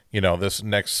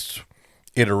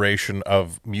iteration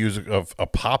of music, of a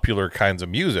popular kinds of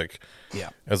music. Yeah,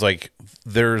 it's like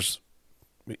there's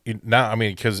now. I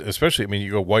mean, because especially, I mean,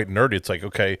 you go white and nerdy. It's like,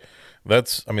 okay,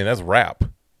 that's rap.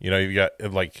 You know, you got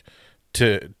like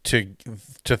to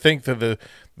think that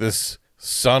this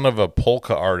son of a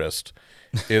polka artist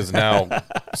is now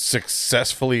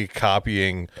successfully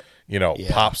copying, you know,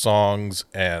 pop songs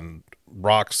and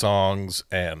rock songs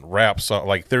and rap songs.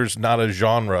 Like, there's not a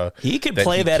genre. He could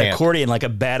play that accordion like a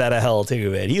bat out of hell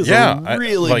too, man. He's a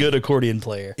really good accordion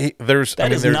player. That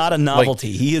is not a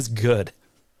novelty. Like, he is good.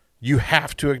 You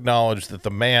have to acknowledge that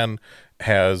the man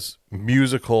has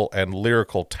musical and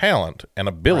lyrical talent and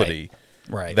ability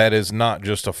right. that is not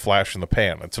just a flash in the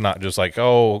pan. It's not just like,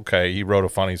 oh, okay, he wrote a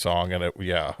funny song and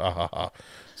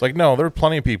it's like, no, there are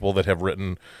plenty of people that have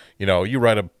written, you know, you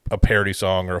write a parody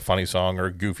song or a funny song or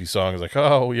a goofy song. It's like,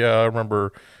 oh yeah, I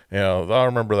remember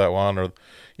that one, or,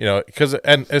 you know, because,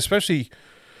 and especially,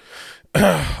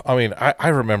 I mean, I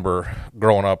remember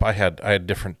growing up, I had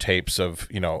different tapes of,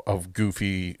 you know, of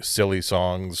goofy, silly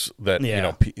songs that, you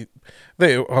know,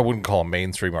 I wouldn't call them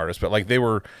mainstream artists, but like they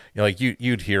were, you know, like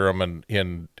you'd hear them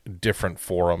in different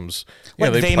forums. You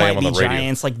like know, They play Might them Be on the radio.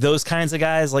 Giants, like those kinds of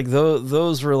guys, like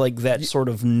those were like that sort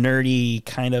of nerdy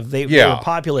kind of, they were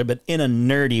popular, but in a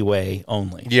nerdy way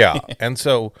only. Yeah. And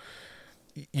so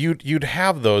you'd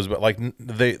have those, but like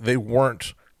they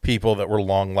weren't people that were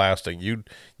long lasting.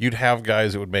 You'd have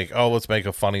guys that would make, oh, let's make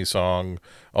a funny song.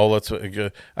 Oh, let's,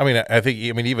 I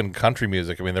mean, even country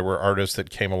music. I mean, there were artists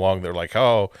that came along. They're like,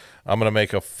 oh, I'm going to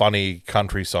make a funny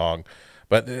country song.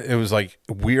 But it was like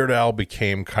Weird Al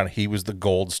became he was the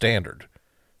gold standard.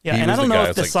 Yeah. And I don't know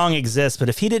if the song exists, but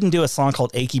if he didn't do a song called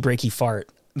Achy Breaky Fart,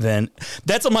 then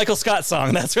that's a Michael Scott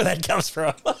song. That's where that comes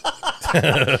from.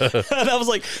 And I was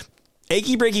like,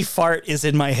 Achy Breaky Fart is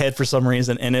in my head for some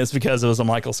reason, and it's because it was a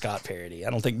Michael Scott parody. I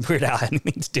don't think Weird Al had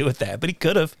anything to do with that, but he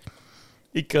could have.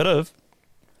 He could have.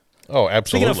 Oh,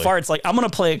 absolutely. Speaking of farts, like I'm going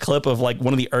to play a clip of like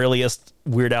one of the earliest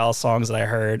Weird Al songs that I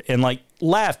heard and like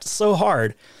laughed so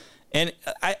hard. And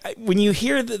I when you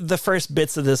hear the first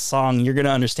bits of this song, you're going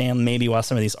to understand maybe why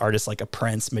some of these artists like a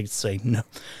Prince may say, no,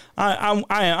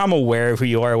 I'm aware of who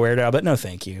you are, Weird Al, but no,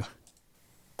 thank you.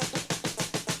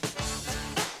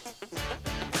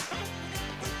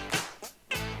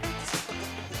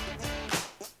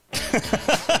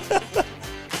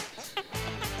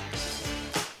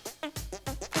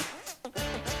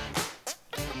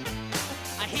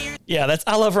 Yeah, that's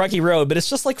I Love Rocky Road, but it's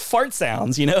just like fart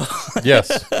sounds, you know?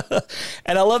 Yes.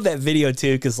 And I love that video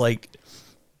too, because like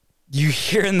you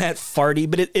hearing that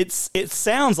farty, but it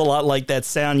sounds a lot like that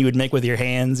sound you would make with your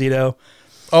hands, you know?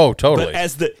 Oh, totally. But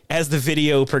as the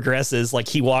video progresses, like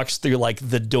he walks through like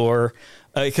the door,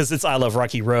 because it's I Love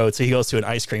Rocky Road, so he goes to an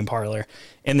ice cream parlor,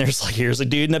 and there's like here's a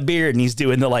dude in a beard, and he's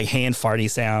doing the like hand farty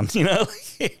sound, you know,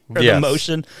 or the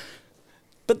motion.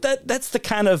 But that's the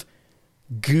kind of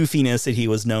goofiness that he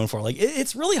was known for. Like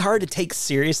it's really hard to take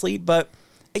seriously, but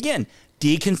again,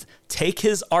 can take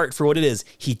his art for what it is.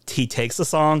 He takes a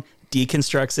song,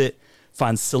 deconstructs it,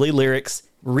 finds silly lyrics,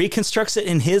 reconstructs it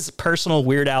in his personal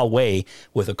Weird Al way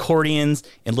with accordions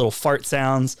and little fart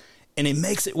sounds, and it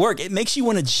makes it work. It makes you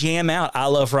want to jam out I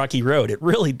Love Rocky Road. It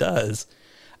really does.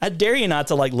 I dare you not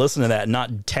to like listen to that and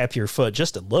not tap your foot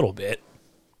just a little bit.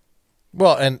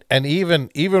 Well, and even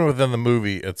within the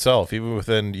movie itself, even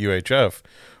within UHF,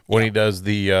 when he does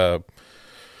the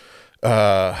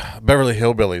Beverly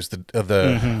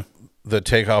Hillbillies, the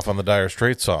takeoff on the Dire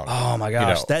Straits song. Oh my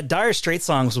gosh, that Dire Straits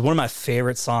song was one of my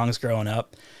favorite songs growing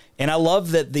up, and I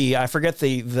love that I forget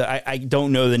I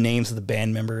don't know the names of the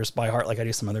band members by heart like I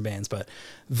do some other bands, but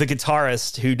the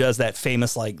guitarist who does that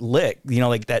famous like lick, you know,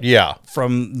 like that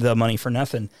from the Money for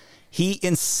Nothing. He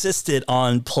insisted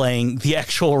on playing the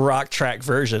actual rock track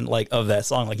version like of that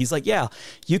song. Like he's like, yeah,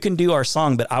 you can do our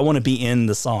song, but I want to be in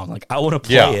the song. Like I want to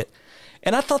play it.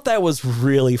 And I thought that was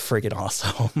really freaking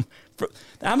awesome.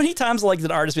 How many times like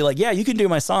did artists be like, yeah, you can do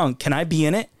my song. Can I be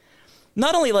in it?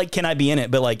 Not only like, can I be in it,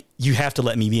 but like, you have to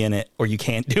let me be in it or you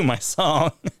can't do my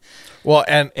song. Well,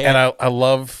 and I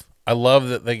love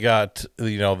that they got,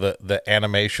 you know, the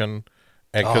animation,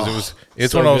 and because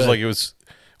it's so one of those, like it was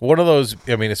one of those,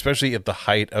 I mean, especially at the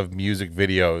height of music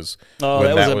videos. Oh,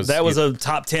 that was a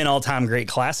top 10 all-time great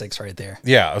classics right there.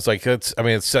 Yeah, it's like it's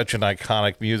such an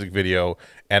iconic music video,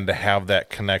 and to have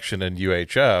that connection in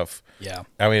UHF. Yeah,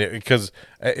 I mean, because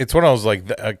it's one of those like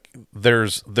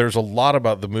there's a lot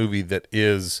about the movie that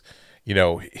is, you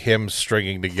know, him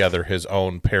stringing together his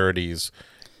own parodies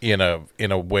in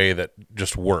a way that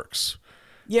just works.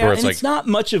 Yeah, and it's not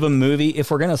much of a movie.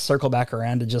 If we're gonna circle back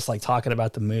around to just like talking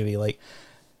about the movie, like.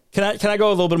 Can I go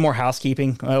a little bit more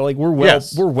housekeeping? Like we're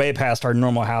way past our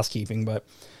normal housekeeping, but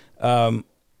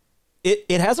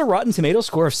it has a Rotten Tomatoes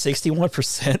score of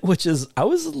 61%, which is I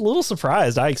was a little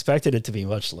surprised. I expected it to be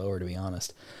much lower, to be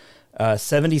honest.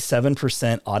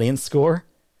 77% audience score.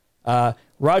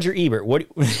 Roger Ebert,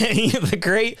 the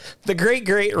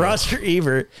great Roger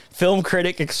Ebert, film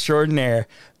critic extraordinaire.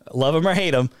 Love him or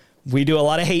hate him. We do a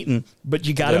lot of hating, but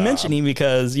you got to mention him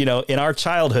because, you know, in our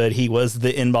childhood, he was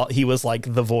he was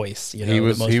like the voice. You know,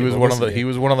 he was one of the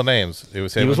names. It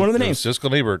was him. He was one of the names. Siskel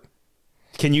and Ebert.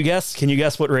 Can you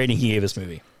guess what rating he gave this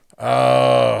movie?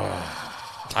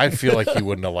 I feel like he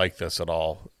wouldn't have liked this at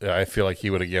all. I feel like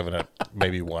he would have given it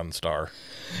maybe 1 star.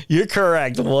 You're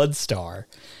correct, 1 star.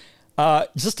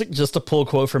 Just to pull a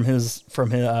quote from his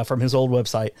old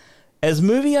website. As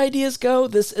movie ideas go,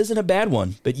 this isn't a bad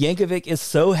one, but Yankovic is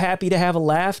so happy to have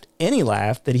any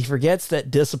laugh that he forgets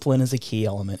that discipline is a key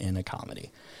element in a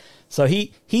comedy. So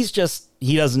he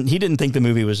didn't think the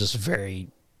movie was just very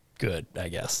good, I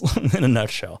guess, in a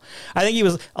nutshell. I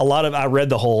think I read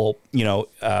the whole, you know,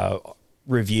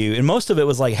 review, and most of it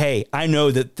was like, hey, I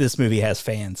know that this movie has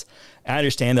fans. I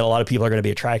understand that a lot of people are going to be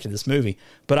attracted to this movie,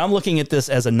 but I'm looking at this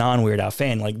as a non-Weird Al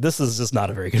fan. Like, this is just not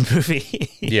a very good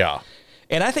movie. Yeah.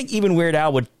 And I think even Weird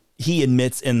Al he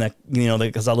admits in the, you know,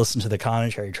 because I listened to the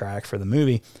commentary track for the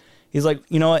movie. He's like,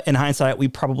 you know what? In hindsight, we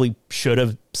probably should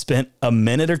have spent a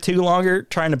minute or two longer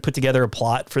trying to put together a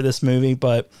plot for this movie.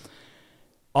 But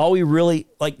all we really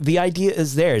like, the idea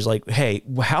is there is like, hey,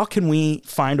 how can we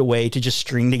find a way to just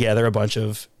string together a bunch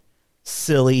of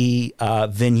silly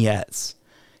vignettes?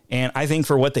 And I think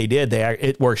for what they did,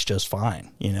 it works just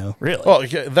fine, you know, really. Well,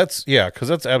 because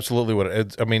that's absolutely what it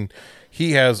is. I mean,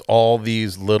 he has all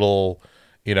these little,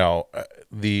 you know,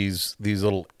 these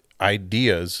little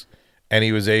ideas, and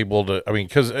he was able to. I mean,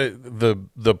 because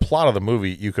the plot of the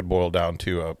movie you could boil down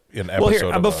to an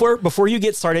episode. Well, here, before you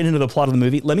get started into the plot of the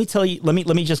movie, let me tell you. Let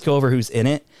me just go over who's in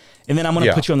it, and then I'm going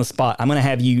to put you on the spot. I'm going to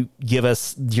have you give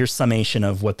us your summation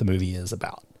of what the movie is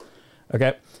about.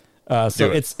 Okay.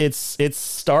 So it's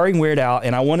starring Weird Al,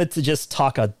 and I wanted to just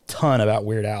talk a ton about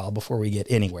Weird Al before we get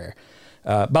anywhere.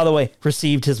 By the way,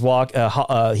 received his walk.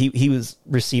 He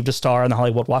received a star on the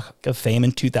Hollywood Walk of Fame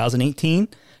in 2018.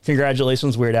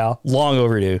 Congratulations, Weird Al. Long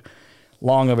overdue.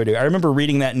 I remember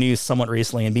reading that news somewhat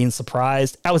recently and being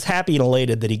surprised. I was happy and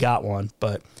elated that he got one,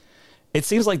 but it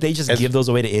seems like they just give those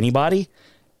away to anybody.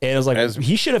 And it was like,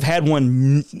 he should have had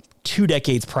one 2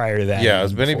 decades prior to that. Yeah,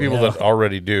 as many people that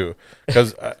already do.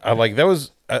 Because I like, that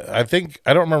was, I think,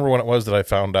 I don't remember when it was that I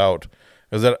found out.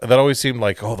 Because that always seemed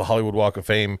like, the Hollywood Walk of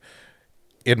Fame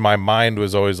in my mind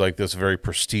was always like this very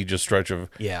prestigious stretch of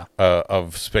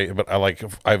space. But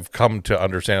I've come to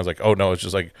understand, it's like, oh no, it's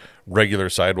just like regular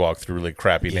sidewalk through really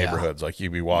crappy neighborhoods. Like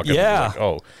you'd be walking, and it's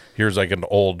like, here's like an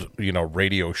old,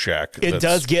 Radio Shack. It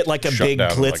does get like a big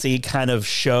glitzy kind of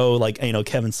show. Like,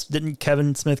 Kevin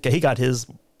Smith, he got his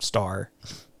star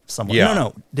somewhere. Yeah.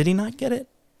 No, did he not get it?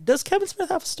 Does Kevin Smith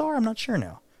have a star? I'm not sure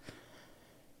now.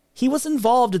 He was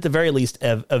involved at the very least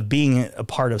of being a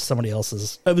part of somebody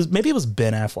else's. Maybe it was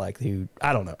Ben Affleck who,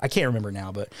 I don't know. I can't remember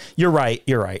now, but you're right.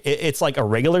 It's like a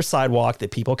regular sidewalk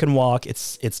that people can walk.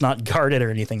 It's not guarded or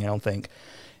anything, I don't think.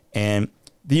 And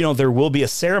there will be a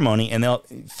ceremony, and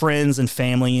friends and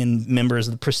family and members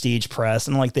of the prestige press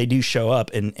and they do show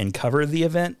up and cover the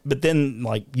event. But then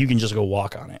you can just go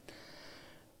walk on it.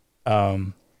 But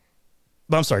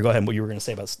I'm sorry. Go ahead. What you were going to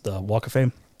say about the Walk of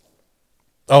Fame?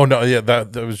 Oh no, yeah,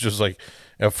 that was just like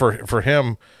for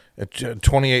him.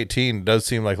 2018 does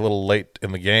seem like a little late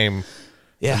in the game.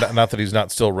 Yeah, not that he's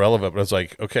not still relevant, but it's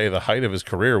like, okay, the height of his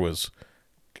career was,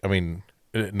 I mean,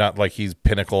 not like he's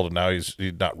pinnacled and now he's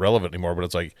not relevant anymore. But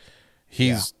it's like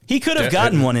he could have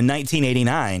gotten one in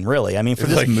 1989. Really, I mean, for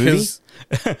this movie,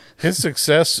 his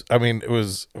success. I mean, it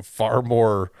was far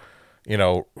more,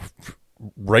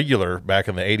 regular back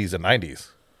in the 80s and 90s.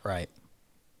 Right.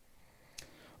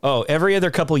 Oh, every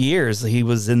other couple years he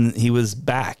was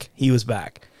back.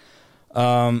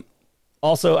 Also,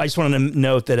 I just wanted to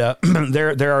note that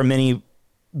there are many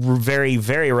very,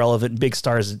 very relevant big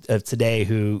stars of today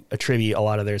who attribute a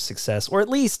lot of their success, or at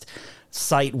least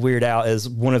cite Weird Al as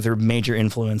one of their major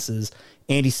influences.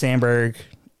 Andy Samberg,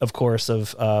 of course,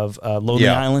 of Lonely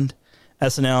Island,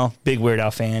 SNL, big Weird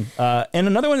Al fan. And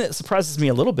another one that surprises me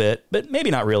a little bit, but maybe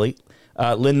not really,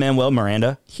 Lin-Manuel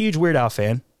Miranda, huge Weird Al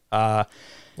fan.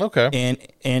 Okay.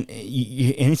 And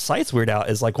he cites Weird Al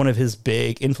as like one of his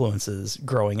big influences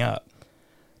growing up.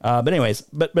 But anyways,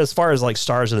 but as far as like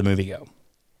stars of the movie go,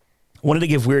 I wanted to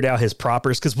give Weird Al his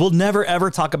propers because we'll never ever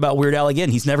talk about Weird Al again.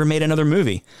 He's never made another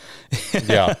movie.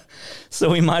 Yeah. So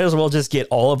we might as well just get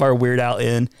all of our Weird Al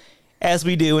in as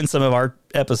we do in some of our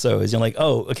episodes. You're like,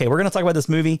 oh, okay, we're going to talk about this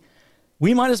movie.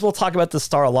 We might as well talk about this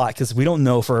star a lot because we don't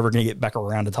know if we're ever going to get back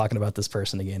around to talking about this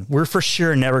person again. We're for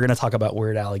sure never going to talk about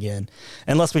Weird Al again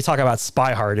unless we talk about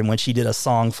Spy Hard and what she did a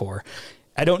song for.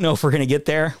 I don't know if we're going to get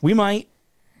there. We might.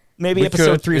 Maybe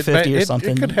episode 350 or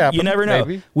something. It could happen. You never know.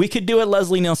 Maybe. We could do a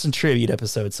Leslie Nielsen tribute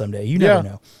episode someday. You never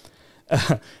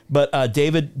know. But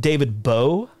David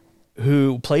Bowe,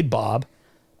 who played Bob,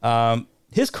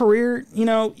 his career,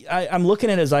 I'm looking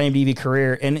at his IMDb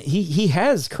career, and he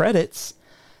has credits.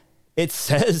 It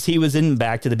says he was in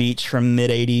Back to the Beach from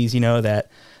mid-'80s, that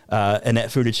Annette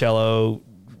Funicello,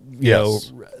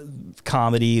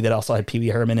 comedy that also had Pee Wee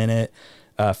Herman in it.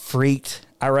 Freaked,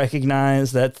 I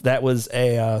recognize that was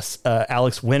a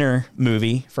Alex Winter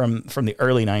movie from the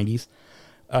early 90s.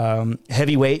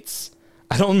 Heavyweights.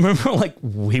 I don't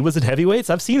remember, he was in Heavyweights.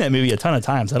 I've seen that movie a ton of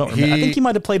times. I don't remember. I think he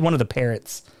might have played one of the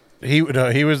parrots. He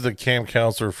was the camp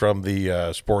counselor from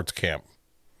the sports camp.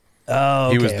 Oh,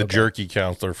 okay, he was the jerky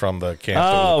counselor from the camp.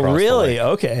 Oh, really?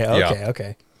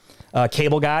 Okay.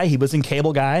 Cable Guy. He was in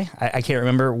Cable Guy. I can't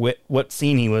remember what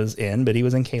scene he was in, but he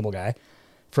was in Cable Guy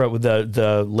for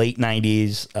the late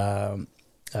 90s.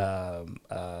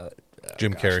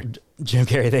 Jim Carrey. Jim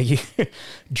Carrey, thank you.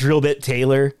 Drill Bit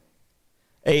Taylor.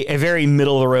 A very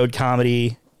middle of the road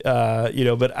comedy,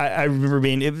 but I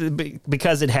remember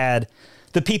because it had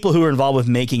the people who were involved with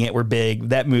making it were big.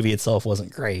 That movie itself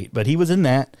wasn't great, but he was in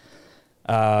that.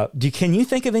 Can you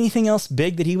think of anything else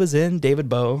big that he was in, David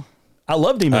Bowe? I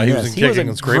loved him in this. He was in Kicking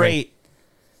and Screaming. Great.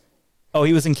 Oh,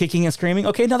 he was in Kicking and Screaming.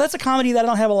 Okay, now that's a comedy that I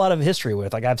don't have a lot of history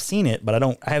with. Like I've seen it, but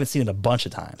I haven't seen it a bunch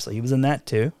of times. So he was in that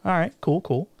too. All right,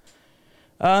 cool.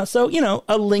 So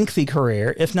a lengthy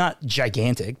career, if not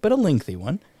gigantic, but a lengthy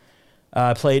one.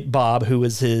 Played Bob, who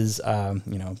was his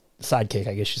sidekick,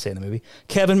 I guess you say in the movie.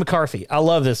 Kevin McCarthy. I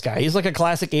love this guy. He's like a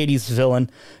classic 80s villain.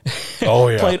 Oh,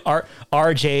 yeah. Played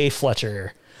R.J.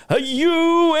 Fletcher. A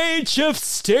UHF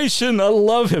station. I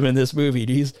love him in this movie.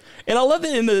 And I love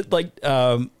it in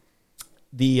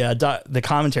the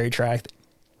commentary track.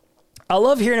 I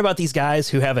love hearing about these guys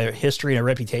who have a history and a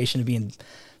reputation of being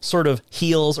sort of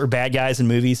heels or bad guys in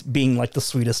movies, being like the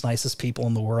sweetest, nicest people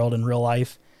in the world in real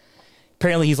life.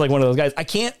 Apparently he's like one of those guys. I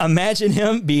can't imagine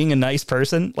him being a nice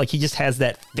person. Like he just has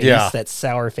that face, that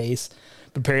sour face.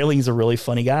 But apparently he's a really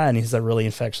funny guy and he's a really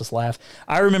infectious laugh.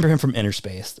 I remember him from Inner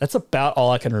Space. That's about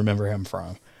all I can remember him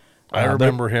from. I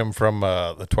remember him from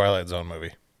the Twilight Zone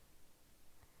movie.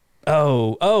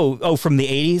 Oh, from the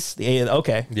 80s?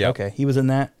 Okay. Yeah. Okay. He was in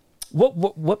that.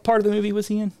 What part of the movie was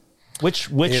he in? Which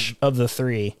of the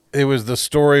three? It was the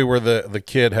story where the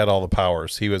kid had all the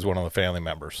powers. He was one of the family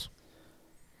members.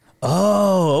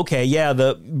 Oh, okay. Yeah,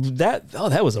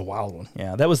 that was a wild one.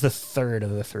 Yeah, that was the third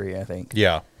of the three, I think.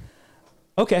 Yeah.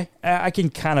 Okay. I can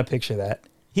kind of picture that.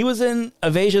 He was in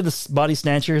Invasion of the Body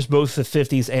Snatchers, both the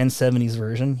 50s and 70s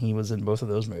version. He was in both of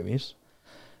those movies.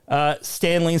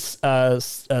 Stanley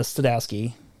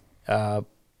Stadowski,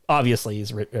 obviously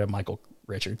he's Michael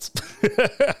Richards.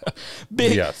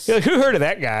 Yes. Who heard of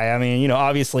that guy? I mean,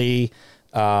 obviously,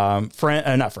 not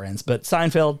Friends, but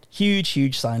Seinfeld, huge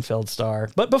Seinfeld star.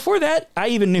 But before that, I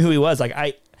even knew who he was.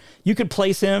 You could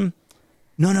place him.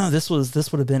 No, this would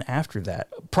have been after that.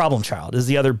 Problem Child is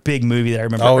the other big movie that I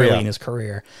remember early in his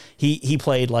career. He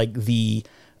played like the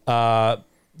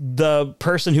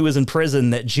person who was in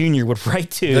prison that Junior would write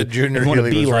to. That Junior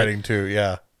Healy was writing to,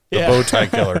 yeah. The bow tie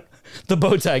killer. The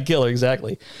bow tie killer,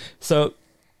 exactly. So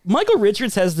Michael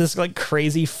Richards has this like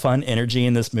crazy fun energy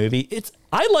in this movie.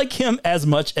 I like him as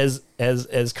much as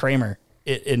Kramer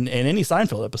in any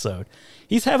Seinfeld episode.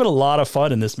 He's having a lot of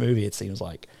fun in this movie, it seems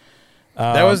like.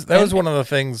 That was one of the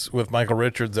things with Michael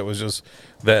Richards that was just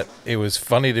that it was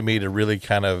funny to me to really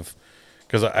kind of,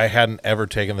 because I hadn't ever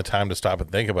taken the time to stop and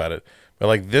think about it. But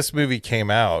like this movie came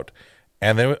out,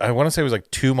 and then I want to say it was like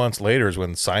 2 months later is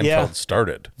when Seinfeld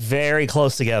started. Very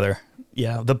close together.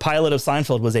 Yeah, the pilot of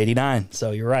Seinfeld was 89,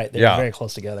 so you're right. They were very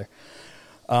close together.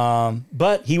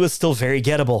 But he was still very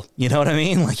gettable. You know what I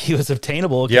mean? Like he was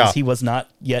obtainable because he was not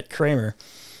yet Kramer.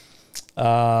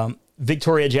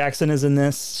 Victoria Jackson is in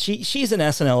this. She's an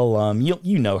SNL alum.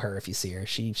 You know her if you see her.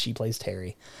 She plays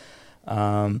Terry.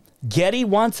 Getty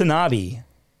Watanabe,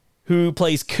 who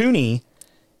plays Cooney.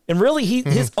 And really,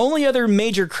 his only other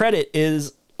major credit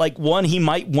is like one he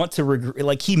might want to regret,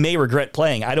 like he may regret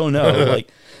playing. I don't know, like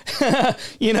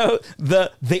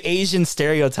the Asian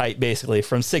stereotype basically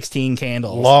from 16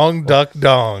 Candles. Long duck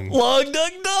dong. Long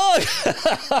duck dong.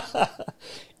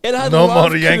 And I no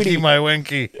love more Yankee Cooney. my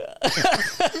winky.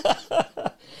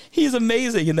 He's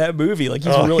amazing in that movie. Like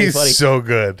he's really funny. He's so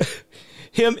good.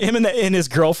 Him and his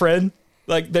girlfriend,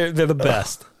 like they're the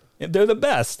best. They're the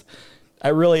best. I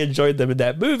really enjoyed them in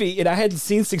that movie, and I hadn't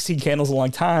seen 16 Candles in a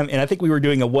long time, and I think we were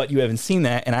doing a What You Haven't Seen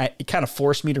That, and it kind of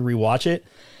forced me to rewatch it.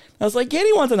 I was like,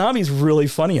 Getty Watanabe's really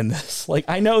funny in this. Like,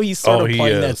 I know he's sort of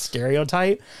playing that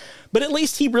stereotype, but at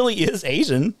least he really is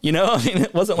Asian, I mean,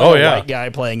 it wasn't like a white guy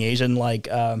playing Asian, like,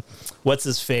 what's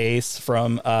his face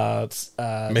from Breakfast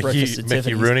at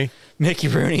Mickey Rooney? Mickey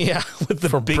Rooney, yeah, with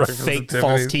the big fake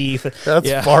false teeth.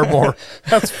 That's far more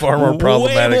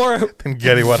problematic than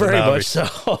Getty Watanabe. Very much so.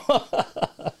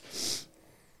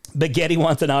 But Getty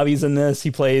Watanabe's in this. He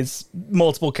plays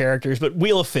multiple characters, but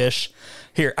Wheel of Fish.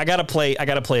 Here, I gotta play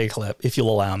a clip if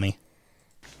you'll allow me.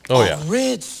 Oh yeah.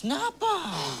 Red snapper.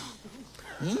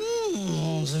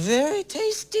 It's very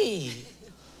tasty.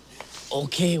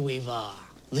 Okay, Weaver.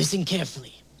 Listen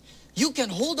carefully. You can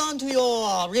hold on to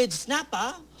your red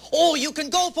snapper, or you can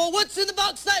go for what's in the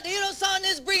box that Hiro-san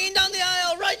is bringing down the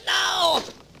aisle right now.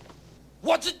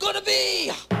 What's it gonna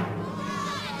be?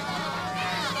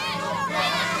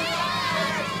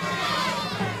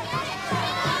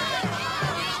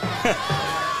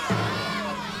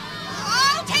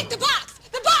 I'll take the box!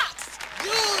 The box!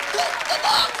 You took the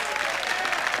box!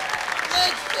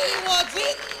 Let's see what's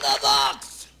in the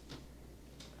box!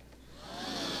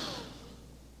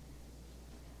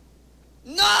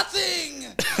 Nothing!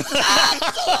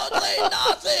 Absolutely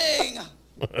nothing!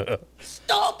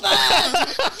 Stupid!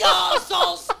 You're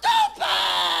so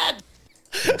stupid!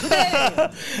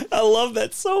 I love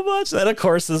that so much. That, of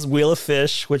course, is Wheel of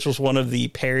Fish, which was one of the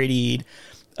parodied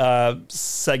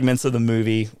segments of the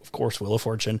movie. Of course, Wheel of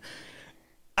Fortune.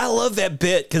 I love that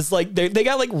bit because like they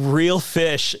got like real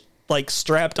fish like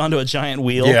strapped onto a giant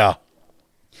wheel. Yeah.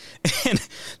 And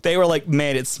they were like,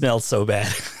 man, it smelled so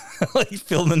bad. Like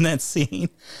filming that scene.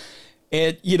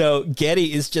 And,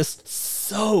 Getty is just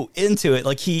so into it.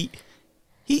 Like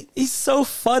he's so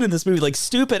fun in this movie. Like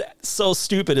stupid, so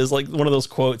stupid is like one of those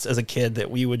quotes as a kid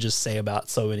that we would just say about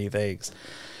so many things.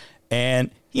 And,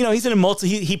 he's in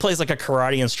he plays like a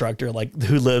karate instructor, like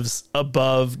who lives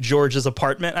above George's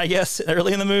apartment, I guess,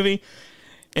 early in the movie.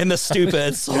 And the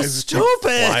stupid, so stupid.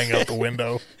 Flying out the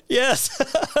window. Yes.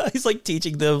 He's like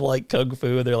teaching them like kung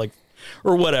fu, and they're like,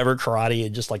 or whatever, karate,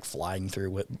 and just like flying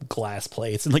through with glass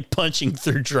plates and like punching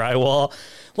through drywall.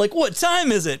 Like, what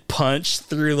time is it? Punch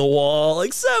through the wall,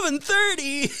 like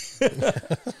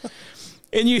 7:30.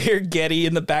 And you hear Getty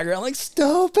in the background, like,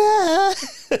 stupid.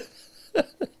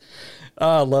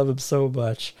 Oh, I love him so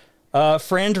much.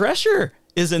 Fran Drescher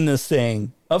is in this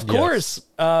thing. Of course.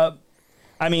 I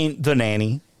mean, The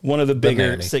Nanny, one of the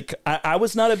bigger... I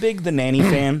was not a big The Nanny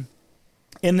fan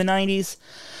in the 90s.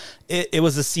 It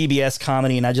was a CBS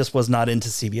comedy, and I just was not into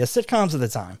CBS sitcoms at the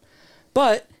time.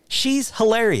 But she's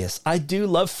hilarious. I do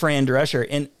love Fran Drescher,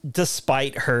 and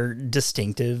despite her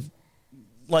distinctive...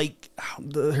 like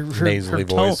her nasally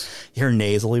voice. Her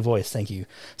nasally voice. Thank you.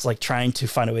 It's like trying to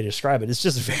find a way to describe it. It's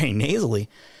just very nasally.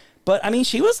 But I mean,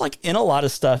 she was like in a lot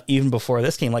of stuff even before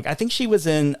this came. Like I think she was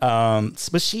in,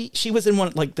 but she was in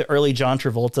one like the early John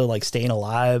Travolta like Staying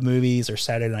Alive movies or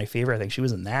Saturday Night Fever. I think she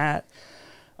was in that.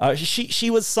 She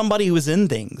was somebody who was in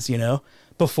things, you know,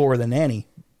 before The Nanny.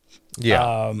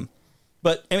 Yeah.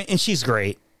 But I mean, and she's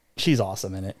great. She's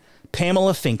awesome in it.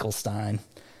 Pamela Finkelstein.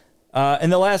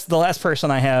 And the last person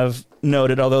I have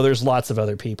noted, although there's lots of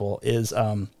other people, is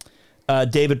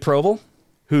David Proval,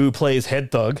 who plays Head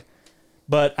Thug.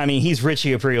 But I mean, he's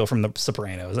Richie Aprile from The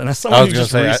Sopranos, and as someone who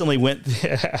just recently went,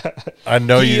 I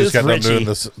know you just got done Richie. doing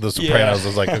the Sopranos. Yeah. I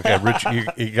was like, okay, Richie,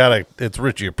 you gotta. It's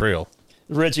Richie Aprile.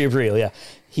 Richie Aprile, yeah.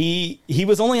 He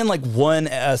was only in like one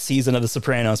season of The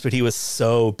Sopranos, but he was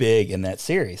so big in that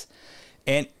series,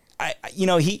 and I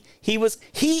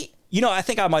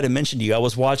think I might have mentioned to you, I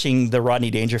was watching the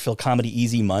Rodney Dangerfield comedy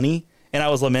Easy Money, and I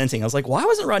was lamenting. I was like, why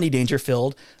wasn't Rodney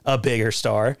Dangerfield a bigger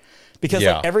star? Because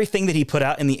like everything that he put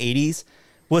out in the 80s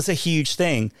was a huge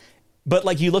thing. But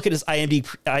like you look at his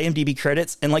IMDb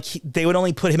credits, and like they would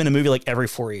only put him in a movie like every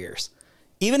 4 years.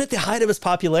 Even at the height of his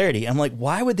popularity, I'm like,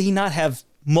 why would he not have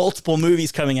multiple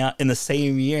movies coming out in the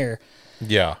same year?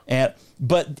 Yeah.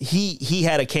 But he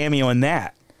had a cameo in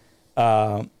that.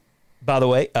 By the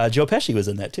way, Joe Pesci was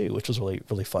in that too, which was really,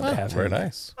 really fun to have. Very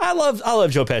nice. I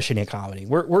love Joe Pesci in a comedy.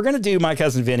 We're gonna do My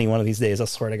Cousin Vinny one of these days. I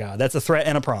swear to God, that's a threat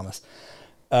and a promise.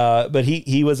 But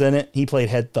he was in it. He played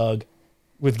Head Thug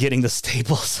with getting the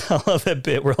staples. I love that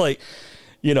bit where like,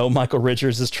 you know, Michael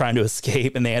Richards is trying to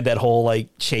escape, and they had that whole like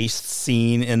chase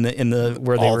scene in the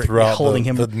where they were holding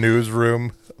him the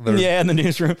newsroom. Yeah, in the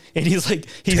newsroom, and he's like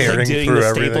doing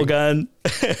the staple gun.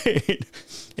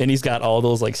 And he's got all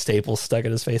those like staples stuck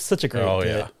in his face. Such a great bit.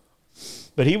 Yeah.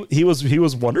 But he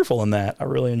was wonderful in that. I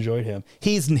really enjoyed him.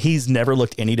 He's never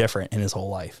looked any different in his whole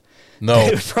life. No.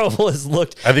 David Proval has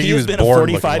looked. I think he was been born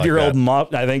a 45-year-old mom.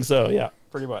 I think so. Yeah,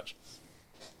 pretty much.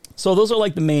 So those are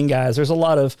like the main guys. There's a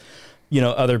lot of, you know,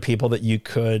 other people that you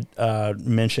could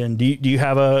mention. Do you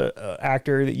have a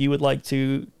actor that you would like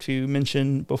to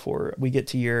mention before we get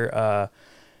to your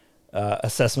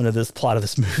assessment of this plot of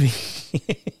this movie?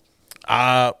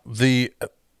 I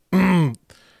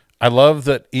love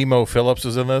that Emo Phillips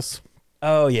is in this.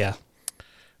 Oh yeah.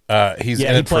 He's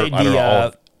in it for, I don't know,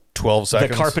 all 12 seconds.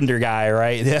 The carpenter guy,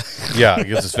 right? Yeah. Yeah, he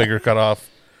gets his finger cut off.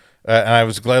 And I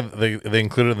was glad that they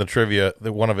included in the trivia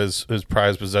that one of his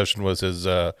prized possession was his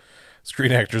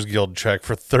Screen Actors Guild check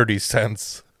for 30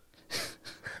 cents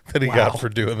that he got for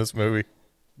doing this movie.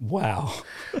 Wow.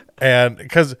 And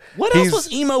because what else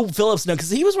was Emo Phillips know? Because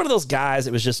he was one of those guys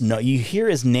that was just you hear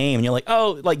his name and you're like,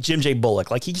 oh, like Jim J. Bullock.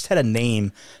 Like he just had a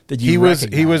name that you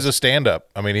recognize. He was a stand-up.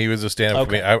 I mean, he was a stand-up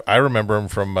for me. I remember him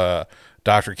from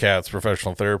Dr. Katz,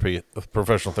 professional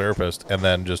therapist, and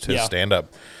then just his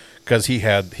stand-up. Because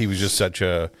he was just such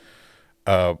a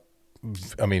I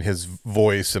mean, his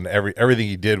voice and everything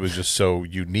he did was just so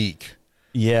unique.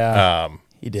 Yeah.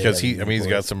 He did. Because he's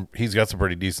got some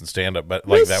pretty decent stand up, but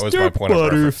like that was my point of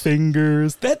reference.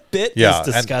 Butterfingers. That bit is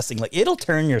disgusting. Like it'll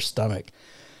turn your stomach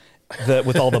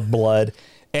with all the blood.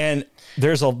 And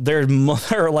there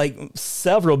are like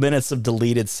several minutes of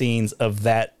deleted scenes of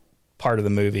that part of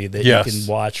the movie that you can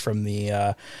watch from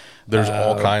the there's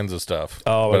all kinds of stuff.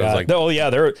 Oh, my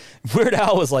God. Weird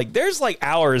Al was like, there's like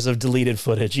hours of deleted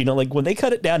footage. You know, like when they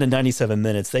cut it down to 97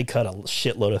 minutes, they cut a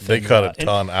shitload of things. They cut a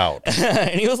ton out.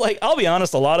 And he was like, I'll be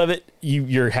honest, a lot of it,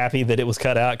 you're happy that it was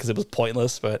cut out because it was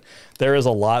pointless. But there is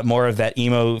a lot more of that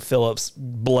Emo Phillips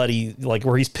bloody, like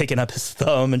where he's picking up his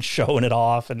thumb and showing it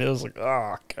off. And it was like,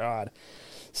 oh, God.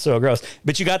 So gross.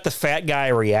 But you got the fat guy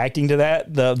reacting to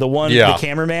that. The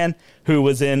cameraman who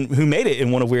made it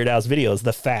in one of Weird Al's videos,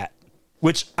 The Fat,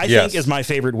 which I think is my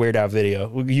favorite Weird Al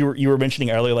video. You were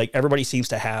mentioning earlier, like everybody seems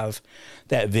to have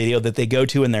that video that they go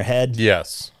to in their head.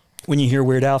 Yes. When you hear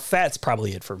Weird Al, Fat's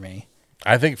probably it for me.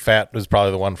 I think Fat was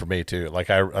probably the one for me too. Like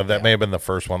that may have been the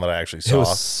first one that I actually saw. It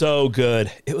was so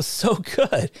good. Because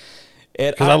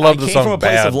I love the song. I came from a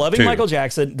place of loving too. Michael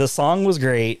Jackson. The song was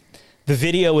great. The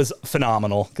video was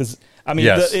phenomenal because I mean,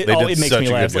 it makes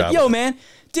me laugh. Like, yo, man,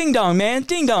 ding dong, man,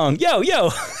 ding dong,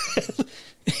 yo.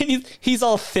 And he's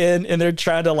all thin, and they're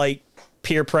trying to like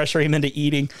peer pressure him into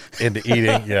eating.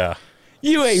 Yeah.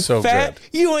 You ain't So fat.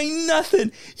 good. You ain't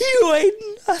nothing. You ain't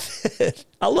nothing.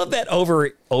 I love that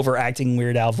overacting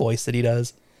Weird Al voice that he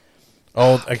does.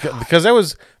 Oh,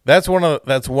 because that's one of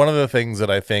the things that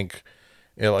I think,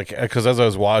 because as I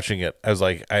was watching it, I was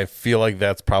like, I feel like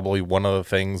that's probably one of the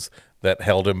things that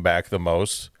held him back the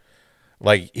most.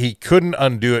 Like he couldn't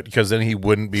undo it because then he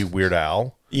wouldn't be Weird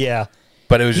Al. Yeah,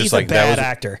 but it was He's just like a bad that was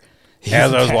actor. He's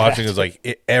as a I was bad watching, it was actor.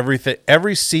 like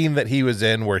every scene that he was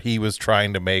in where he was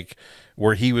trying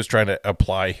to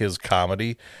apply his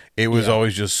comedy, it was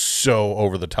always just so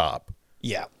over the top.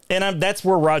 Yeah, and that's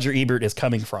where Roger Ebert is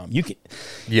coming from. He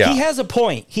has a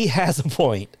point.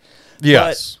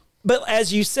 Yes, but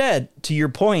as you said, to your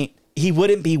point, he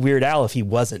wouldn't be Weird Al if he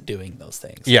wasn't doing those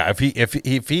things. Yeah,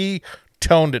 if he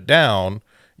toned it down,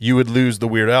 you would lose the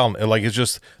Weird Al. Like it's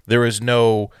just there is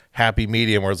no happy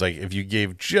medium where it's like if you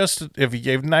gave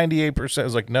 98%,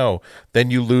 it's like no,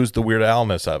 then you lose the Weird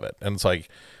Al-ness of it. And it's like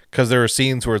because there are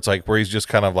scenes where it's like where he's just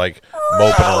kind of like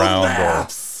moping around, or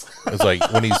it's like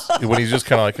when he's just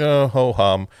kind of like oh ho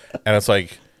hum, and it's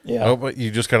like but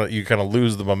you kind of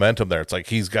lose the momentum there. It's like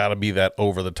he's got to be that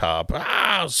over the top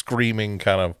screaming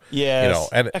kind of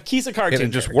and he's a cartoon. And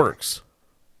it just character. works.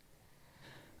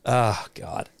 Oh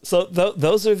God! So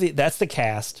those are that's the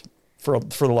cast for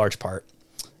the large part.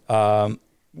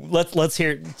 Let's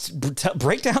hear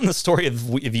break down the story of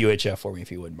UHF for me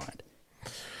if you wouldn't mind,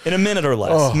 in a minute or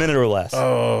less.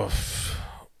 Oh,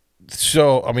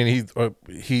 so I mean he's I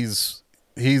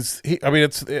mean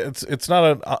it's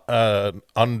not an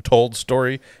untold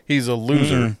story. He's a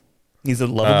loser. Mm-mm. He's a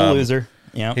lovable loser.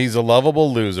 Yeah, he's a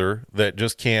lovable loser that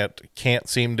just can't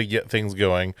seem to get things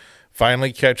going.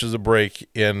 Finally catches a break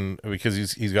in because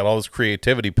he's got all this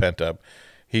creativity pent up.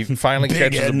 He finally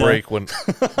catches a break when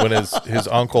his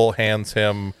uncle hands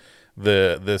him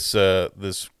this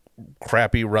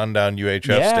crappy rundown UHF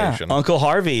station. Uncle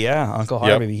Harvey.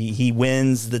 He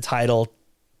wins the title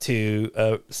to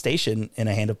a station in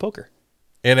a hand of poker.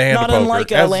 Not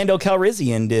unlike Lando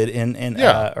Calrissian did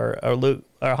or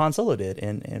Han Solo did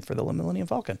in for the Millennium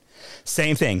Falcon.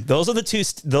 Same thing. Those are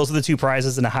the two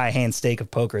prizes in a high hand stake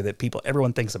of poker that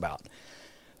everyone thinks about.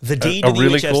 The deed to the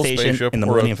really UHF cool station spaceship in the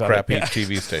or Millennium a Falcon. crappy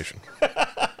TV station.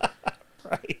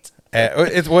 Right.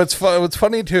 It's what's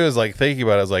funny too is like thinking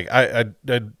about it is like I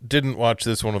didn't watch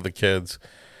this one with the kids.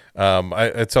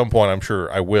 At some point I'm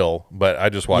sure I will, but I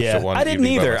just watched it one. I didn't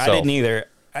evening by either. myself.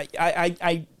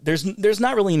 There's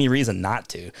not really any reason not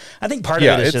to. I think part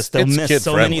of it is just they'll miss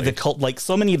so many of the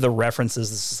so many of the references.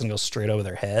 This is gonna go straight over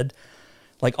their head,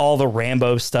 like all the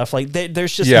Rambo stuff. Like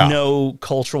there's just no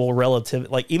cultural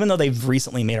relative. Like even though they've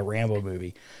recently made a Rambo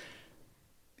movie,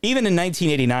 even in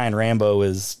 1989, Rambo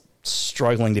is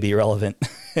struggling to be relevant.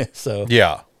 So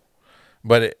yeah,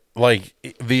 but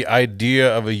the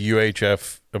idea of a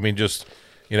UHF. I mean, just.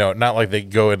 Not like they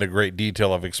go into great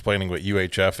detail of explaining what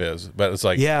UHF is, but it's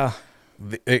like,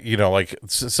 like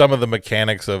some of the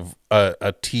mechanics of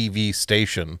a TV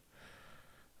station,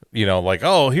 like,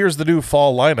 oh, here's the new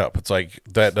fall lineup. It's like,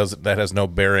 that has no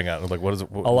bearing on it. Like, what is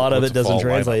it? A lot of it doesn't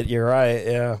translate. You're right.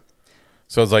 Yeah.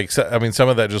 So it's like, I mean, some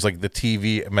of that just like the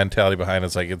TV mentality behind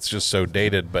it's like, it's just so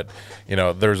dated, but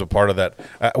there's a part of that.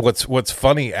 What's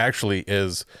funny actually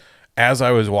is as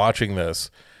I was watching this,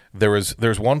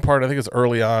 there's one part I think it's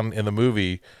early on in the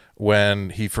movie when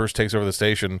he first takes over the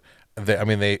station. I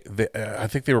know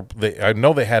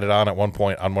they had it on at one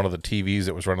point on one of the TVs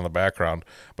that was running in the background,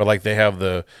 but like they have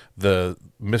the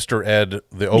Mr. Ed,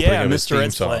 the opening of his theme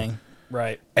song playing.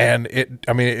 Right. And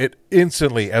it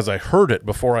instantly, as I heard it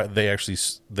before they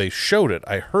showed it,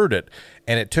 I heard it,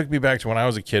 and it took me back to when I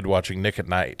was a kid watching Nick at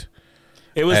Night.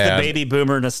 It was the baby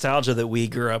boomer nostalgia that we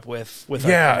grew up with.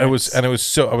 It was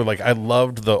so. I mean, like I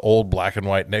loved the old black and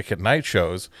white Nick at Night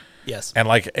shows. Yes, and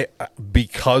like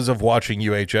because of watching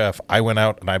UHF, I went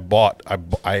out and I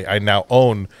now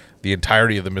own the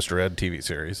entirety of the Mr. Ed TV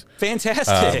series.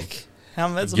 Fantastic!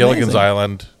 That's Gilligan's amazing.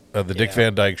 Island, the Dick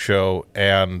Van Dyke Show,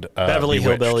 and Beverly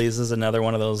Bewitched. Hillbillies is another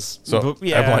one of those. So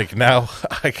I'm like, now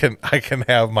I can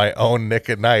have my own Nick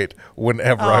at Night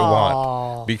whenever I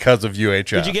want because of UHF.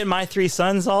 Did you get My Three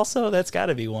Sons also? That's got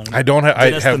to be one. I don't have.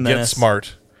 I have Get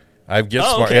Smart. I have Get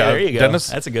Smart. Okay, Yeah, there you go.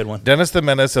 That's a good one. Dennis the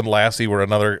Menace and Lassie were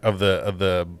another of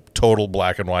the total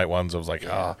black and white ones. I was like,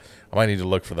 I might need to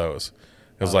look for those.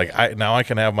 It was now I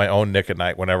can have my own Nick at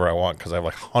Night whenever I want because I have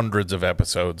like hundreds of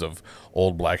episodes of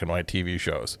old black and white TV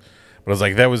shows. But I was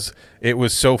like, it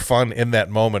was so fun in that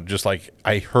moment. Just like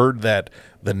I heard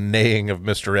the neighing of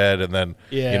Mr. Ed, and then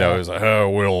it was like, oh,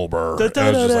 Wilbur. And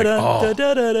I was just like,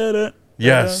 oh.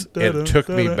 Yes, it took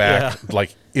me back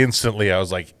like instantly. I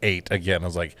was like 8 again. I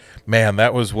was like, man,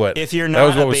 that was what. If you're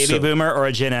not a baby boomer or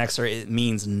a Gen Xer, it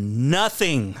means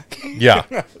nothing. Yeah,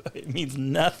 it means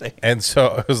nothing. And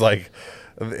so it was like,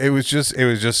 it was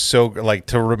just so like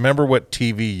to remember what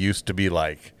TV used to be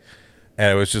like,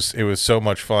 and it was so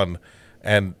much fun,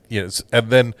 and and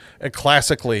then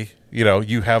classically, you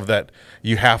have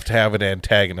to have an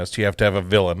antagonist, you have to have a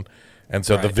villain. And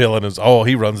so the villain is,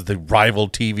 he runs the rival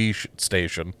TV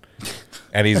station,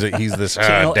 and he's this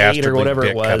Channel 8 or whatever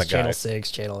it was, kind of Channel guy.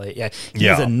 6, Channel 8.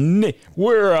 Yeah,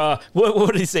 we're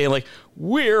what did he say? Like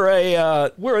we're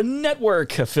a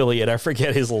network affiliate. I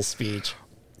forget his little speech.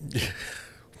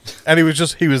 And he was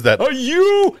that a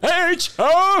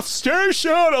UHF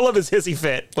station. I love his hissy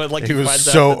fit, but like he was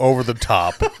so over the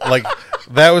top. Like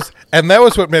that was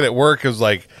what made it work. Is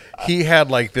like he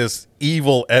had like this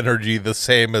evil energy, the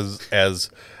same as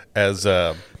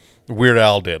Weird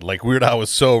Al did. Like Weird Al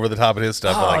was so over the top of his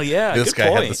stuff. Oh, like, yeah, this good guy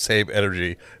point. had the same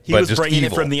energy. He but was just bringing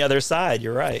evil. it from the other side.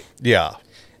 You're right. Yeah.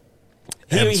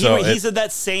 He's in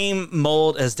that same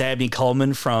mold as Dabney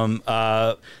Coleman from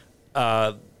Hot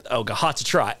to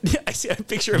Trot. I see a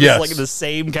picture of him like in the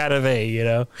same kind of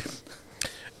vein,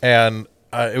 And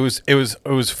it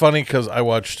was funny because I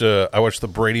watched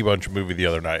the Brady Bunch movie the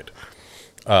other night.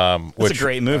 It's a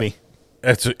great movie.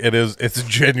 It's a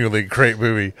genuinely great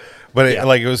movie, but it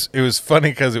was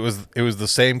funny because it was the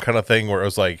same kind of thing where it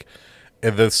was like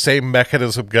the same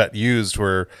mechanism got used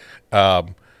where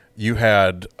you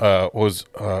had what was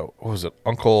it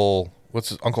Uncle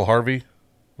Harvey,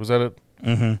 was that it?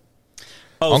 Mm-hmm.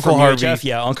 Oh, Uncle from Harvey, UHF?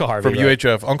 Yeah, Uncle Harvey. From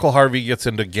UHF. Uncle Harvey gets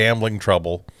into gambling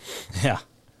trouble. Yeah.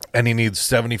 And he needs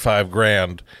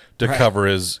 $75,000 to cover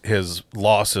his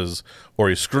losses or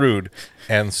he's screwed.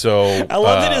 And so I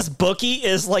love that his bookie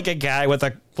is like a guy with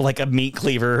a meat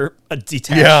cleaver, like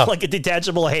a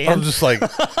detachable hand. I'm just like,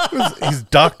 he's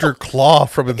Dr. Claw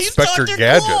from Inspector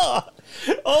Gadget. Claw.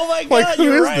 Oh my God, Like, who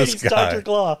you're is right. this He's guy? Dr.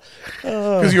 Claw.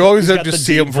 Because you always have to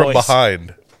see him from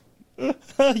behind.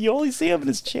 You only see him in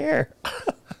his chair.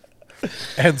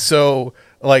 And so,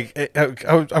 like,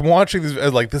 I'm watching this,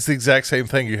 like, this is the exact same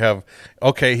thing. You have,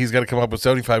 he's got to come up with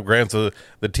 $75,000. So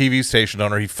the TV station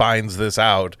owner, he finds this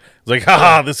out. He's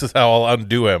like, this is how I'll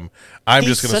undo him. He's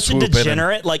just going to swoop in. Such a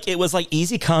degenerate. Like, it was like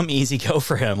easy come, easy go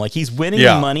for him. Like, he's winning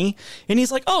money, and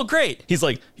he's like, oh, great. He's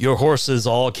like, your horses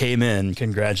all came in.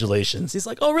 Congratulations. He's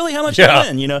like, oh, really? How much did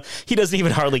you win? He doesn't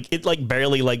even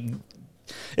barely,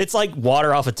 it's like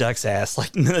water off a duck's ass.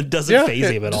 Like, it doesn't phase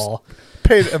him at all.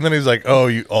 And then he's like, all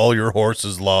your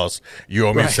horses lost. You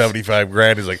owe me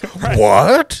 $75,000. He's like,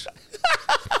 what?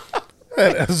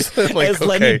 As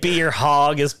Let Me Be Your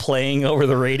Hog is playing over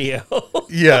the radio.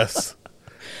 Yes.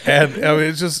 And I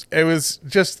mean, it was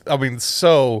just, I mean,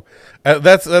 so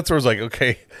that's where it's like,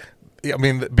 okay. I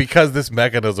mean, because this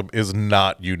mechanism is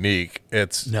not unique.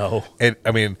 I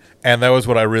mean, and that was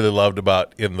what I really loved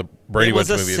about in the Brady Bunch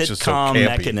movie. It's just so campy.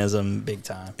 Mechanism, big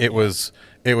time. It was.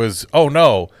 Oh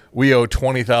no, we owe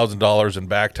 $20,000 in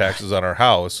back taxes on our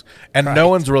house, and no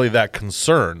one's really that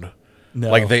concerned. No.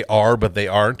 Like they are, but they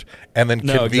aren't. And then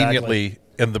conveniently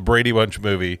in the Brady Bunch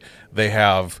movie, they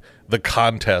have the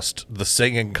contest, the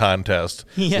singing contest,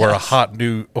 where a hot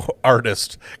new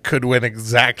artist could win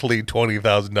exactly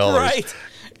 $20,000. Right.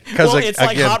 Well, it's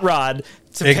like Hot Rod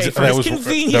to pay for his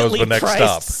conveniently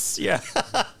priced. Yeah.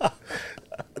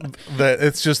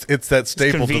 It's that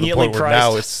staple to the point where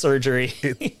now it's surgery.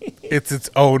 It's its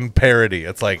own parody.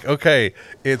 It's like,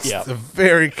 it's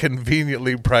very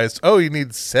conveniently priced. Oh, you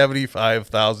need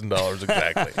 $75,000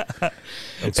 exactly.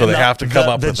 And so they have to come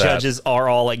up with that. The judges are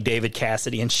all like David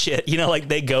Cassidy and shit. Like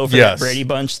they go for that Brady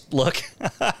Bunch look.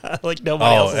 Like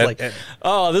nobody else is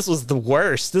this was the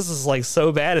worst. This is like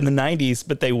so bad in the 90s,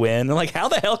 but they win. And like, how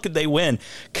the hell could they win?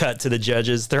 Cut to the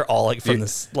judges. They're all like from the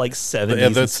 70s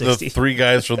and 60s. The three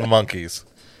guys from the Monkees.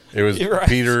 It was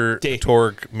Peter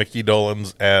Tork, Mickey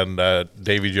Dolenz, and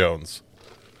Davy Jones.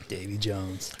 Davy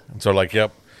Jones. And so like,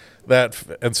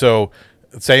 and so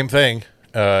same thing.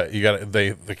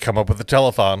 They come up with a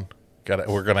telethon.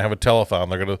 We're gonna have a telethon.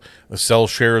 They're gonna sell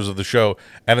shares of the show,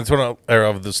 and it's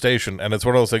of the station, and it's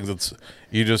one of those things that's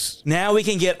now we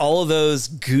can get all of those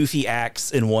goofy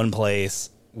acts in one place.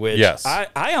 Which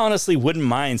I honestly wouldn't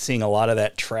mind seeing a lot of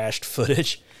that trashed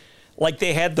footage. Like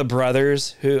they had the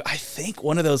brothers who I think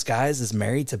one of those guys is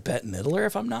married to Bette Midler,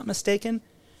 if I'm not mistaken.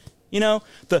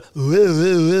 The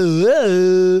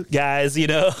guys, with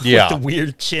the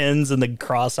weird chins and the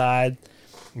cross-eyed.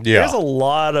 Yeah. There's a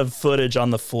lot of footage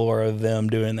on the floor of them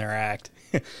doing their act.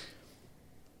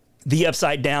 The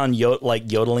upside down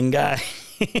yodeling guy.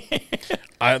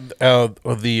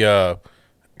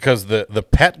 because the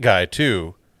pet guy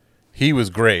too, he was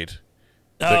great.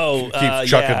 Keeps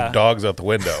chucking dogs out the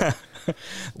window.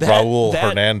 Raul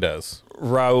Hernandez.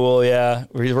 Raul, yeah.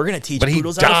 We're going to teach but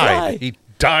poodles how to fly. He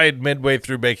died midway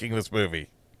through making this movie.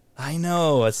 I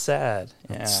know. It's sad.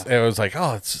 Yeah. It was like,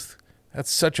 that's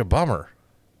such a bummer.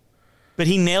 But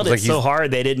he nailed it so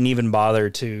hard they didn't even bother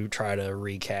to try to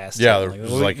recast him. Yeah, it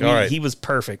was all right. He was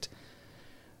perfect.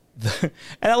 And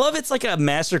I love it's like a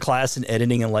master class in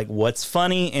editing and like what's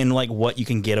funny and like what you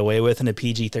can get away with in a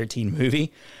PG-13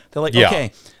 movie. They're like,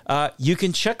 okay, you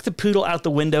can chuck the poodle out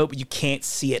the window, but you can't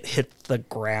see it hit the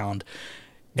ground.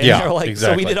 And they're like,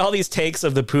 exactly. So we did all these takes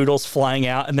of the poodles flying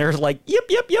out, and they're like, yep.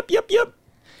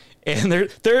 And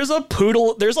there's a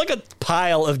poodle, there's like a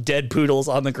pile of dead poodles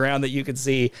on the ground that you can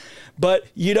see, but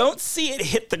you don't see it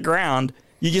hit the ground.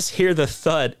 You just hear the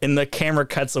thud and the camera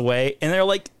cuts away. And they're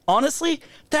like, honestly,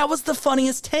 that was the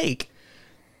funniest take.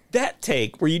 That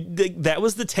take that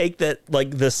was the take that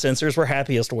like the censors were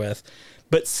happiest with.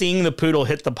 But seeing the poodle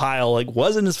hit the pile like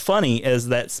wasn't as funny as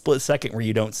that split second where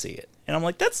you don't see it. And I'm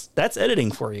like, that's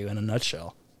editing for you in a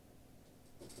nutshell.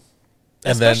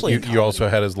 And Especially then you also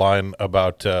had his line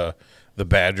about the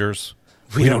Badgers.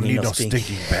 We don't need no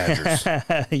stinking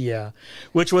Badgers. Yeah,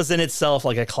 which was in itself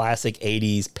like a classic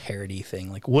 '80s parody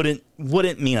thing. Like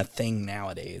wouldn't mean a thing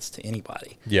nowadays to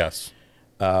anybody. Yes.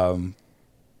 But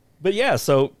yeah,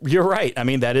 so you're right. I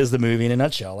mean, that is the movie in a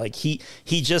nutshell. Like he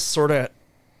just sort of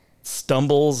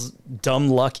stumbles dumb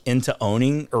luck into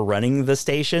owning or running the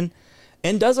station,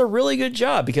 and does a really good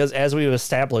job because, as we've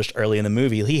established early in the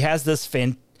movie, he has this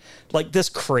this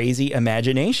crazy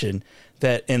imagination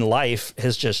that in life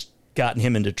has just gotten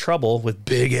him into trouble with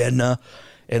Big Edna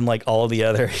and like all the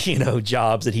other,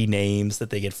 jobs that he names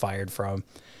that they get fired from.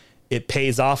 It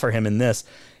pays off for him in this.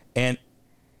 And,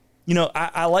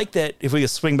 I like that if we could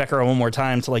swing back around one more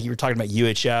time to like you were talking about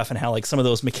UHF and how like some of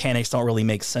those mechanics don't really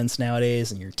make sense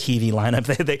nowadays and your TV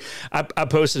lineup. I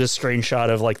posted a screenshot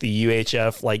of like the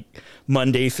UHF like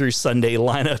Monday through Sunday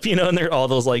lineup, and there are all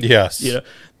those like, yes,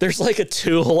 there's like a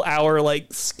 2 whole hour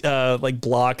like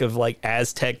block of like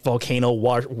Aztec volcano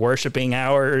worshiping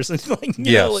hours and like,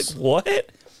 like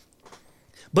what?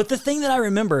 But the thing that I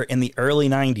remember in the early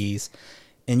 90s,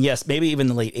 and yes, maybe even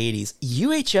the late 80s,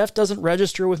 UHF doesn't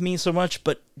register with me so much,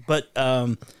 but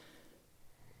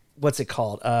what's it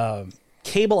called?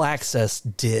 Cable access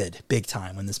did big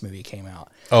time when this movie came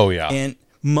out. Oh yeah. And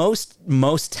most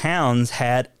towns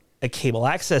had a cable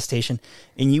access station,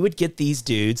 and you would get these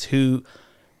dudes who,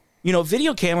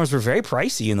 video cameras were very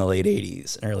pricey in the late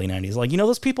 80s and early 90s. Like,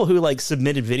 those people who like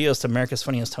submitted videos to America's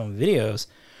Funniest Home Videos,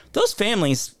 those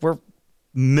families were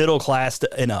middle class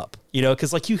and up,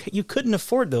 because like you couldn't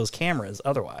afford those cameras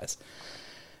otherwise.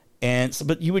 And so,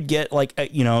 but you would get like,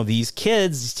 these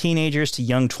kids, these teenagers to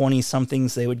young 20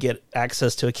 somethings, they would get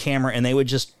access to a camera and they would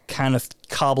just kind of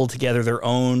cobble together their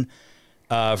own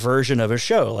version of a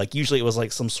show. Like usually it was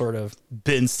like some sort of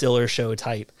Ben Stiller show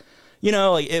type,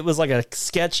 like it was like a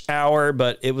sketch hour,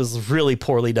 but it was really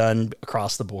poorly done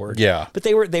across the board. Yeah. But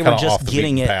they were just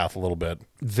getting it path a little bit,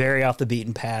 very off the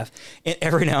beaten path. And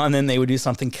every now and then they would do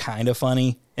something kind of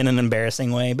funny in an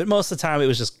embarrassing way. But most of the time it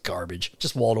was just garbage,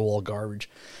 just wall to wall garbage.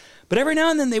 But every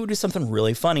now and then they would do something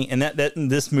really funny. And that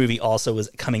this movie also was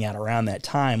coming out around that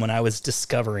time when I was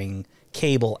discovering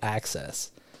cable access.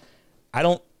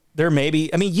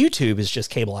 YouTube is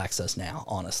just cable access now,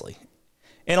 honestly.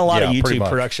 And a lot of YouTube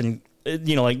production,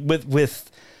 like with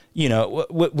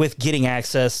getting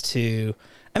access to,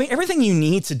 everything you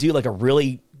need to do like a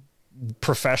really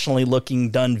professionally looking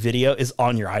done video is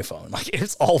on your iPhone. Like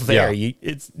it's all there. Yeah.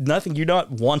 It's nothing. You're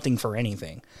not wanting for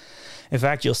anything. In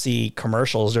fact, you'll see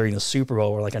commercials during the Super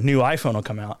Bowl where like a new iPhone will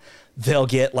come out. They'll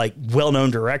get like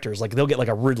well-known directors, like they'll get like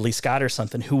a Ridley Scott or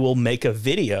something who will make a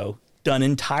video done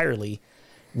entirely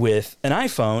with an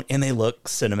iPhone, and they look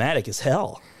cinematic as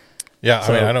hell. Yeah,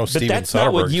 so, I know Steven that's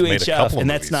not what Soderbergh's made a couple of and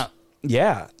that's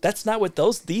movies. That's not what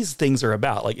these things are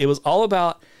about. Like it was all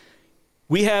about,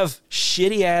 we have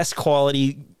shitty ass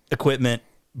quality equipment,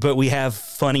 but we have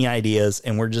funny ideas,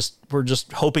 and we're just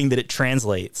hoping that it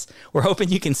translates. We're hoping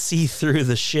you can see through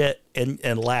the shit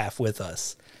and laugh with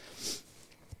us.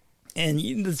 And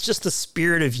it's just the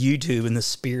spirit of YouTube and the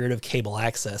spirit of cable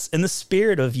access and the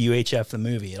spirit of UHF the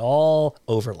movie. It all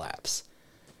overlaps.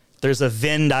 There's a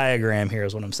Venn diagram here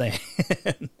is what I'm saying.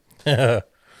 Well,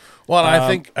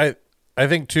 I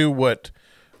think too what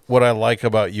I like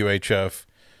about UHF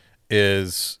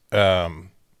is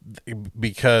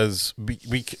because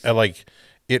like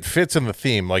it fits in the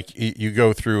theme. Like you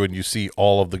go through and you see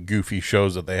all of the goofy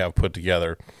shows that they have put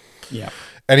together. Yeah.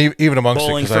 And even amongst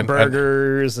bowling it, for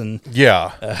burgers and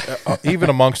even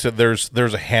amongst it, there's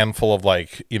a handful of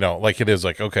like it is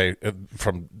like okay,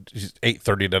 from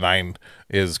 8:30 to 9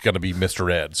 is going to be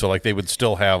Mr. Ed, so like they would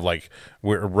still have like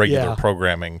regular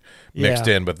programming mixed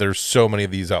in, but there's so many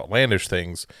of these outlandish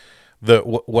things.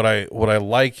 What I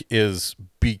like is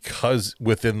because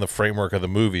within the framework of the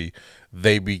movie,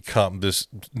 this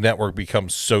network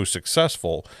becomes so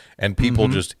successful, and people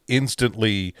just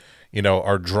instantly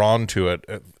are drawn to it.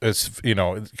 It's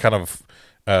kind of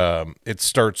it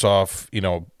starts off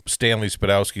Stanley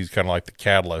Spadowski's kind of like the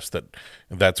catalyst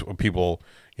that's what people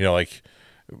like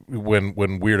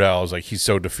when Weird Al is like he's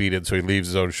so defeated, so he leaves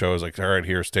his own show. Is like, all right,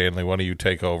 here Stanley, why don't you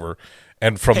take over?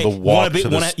 And from the walk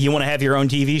you want to have your own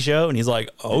TV show? And he's like,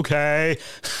 okay.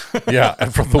 Yeah,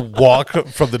 and from the walk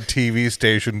from the TV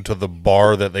station to the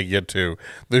bar that they get to,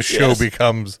 the show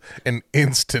becomes an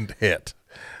instant hit.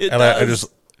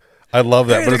 I love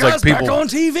that. Hey, but it's like people back on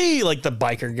TV, like the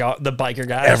biker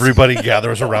guys. Everybody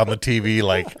gathers around the TV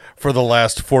like for the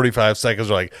last 45 seconds.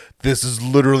 They're like, this is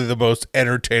literally the most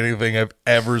entertaining thing I've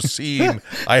ever seen.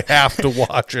 I have to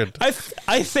watch it.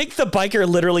 I think the biker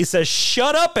literally says,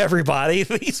 "Shut up, everybody."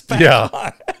 He's back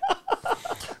on.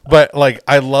 But like,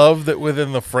 I love that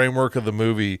within the framework of the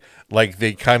movie, like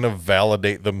they kind of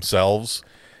validate themselves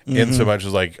in so much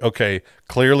as like, okay,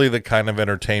 clearly the kind of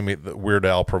entertainment that Weird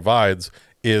Al provides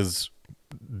is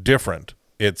different.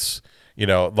 It's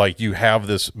like you have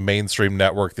this mainstream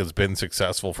network that's been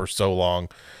successful for so long,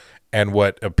 and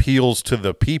what appeals to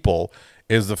the people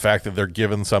is the fact that they're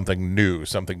given something new,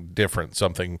 something different,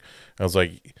 something. I was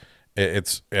like,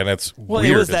 it's well,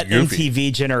 weird. It was that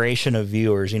MTV generation of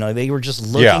viewers. They were just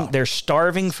looking. They're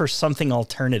starving for something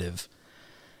alternative,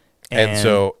 and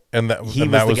he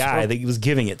was the guy that was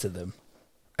giving it to them.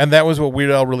 And that was what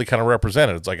Weird Al really kind of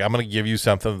represented. It's like, I'm going to give you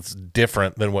something that's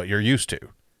different than what you're used to.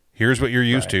 Here's what you're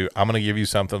used to. I'm going to give you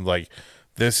something like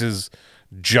this is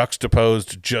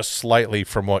juxtaposed just slightly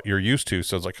from what you're used to.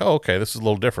 So it's like, oh, okay, this is a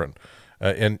little different.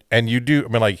 And you do,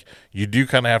 you do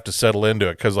kind of have to settle into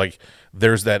it because like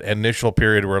there's that initial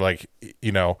period where like,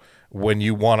 when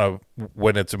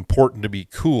it's important to be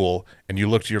cool and you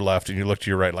look to your left and you look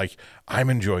to your right, like I'm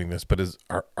enjoying this, but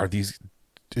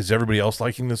is everybody else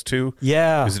liking this too?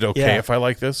 Yeah. Is it okay if I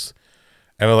like this?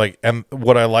 And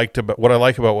what I like about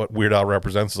what Weird Al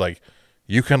represents is like,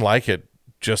 you can like it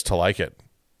just to like it.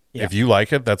 Yeah. If you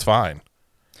like it, that's fine.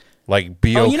 Like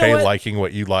be okay liking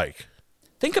what you like.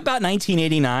 Think about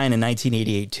 1989 and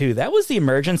 1988 too. That was the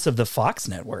emergence of the Fox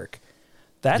network.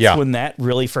 That's when that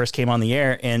really first came on the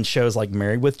air, and shows like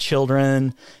Married with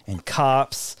Children and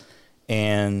Cops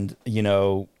and,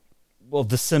 well,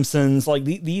 The Simpsons, like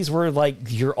these were like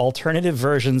your alternative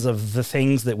versions of the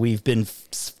things that we've been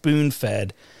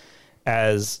spoon-fed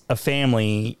as a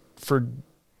family for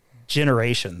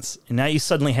generations. And now you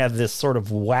suddenly have this sort of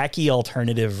wacky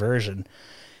alternative version.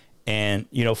 And,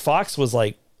 Fox was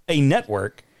like a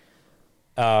network.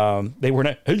 They were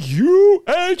not a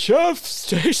UHF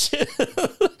station.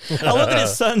 I love that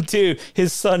his son, too.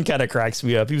 His son kind of cracks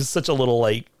me up. He was such a little,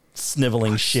 like,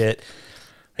 sniveling shit.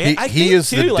 He is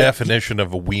the definition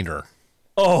of a wiener.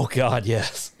 Oh God,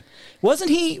 yes.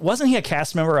 Wasn't he a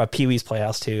cast member of Pee-wee's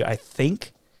Playhouse too? I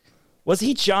think. Was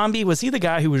he Jambi? Was he the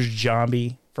guy who was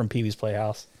Jambi from Pee-wee's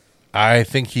Playhouse? I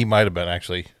think he might have been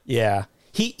actually. Yeah,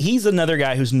 he's another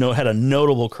guy who's had a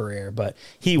notable career, but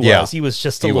he was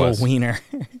just a little wiener.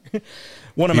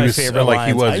 One of my favorite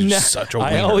lines. He was such a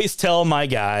wiener. I always tell my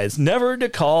guys never to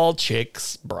call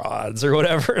chicks broads or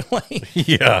whatever.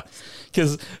 Yeah.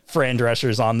 Because Fran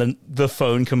Drescher's on the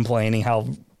phone complaining how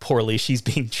poorly she's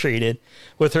being treated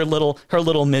with her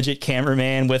little midget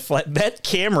cameraman with like that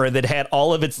camera that had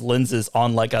all of its lenses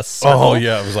on like a circle. Oh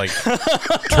yeah, it was like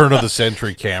turn of the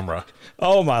century camera.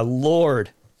 Oh my Lord.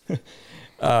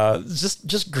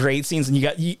 Just great scenes, and you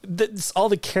got all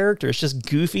the characters just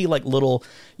goofy, like little,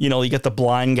 you got the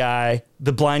blind guy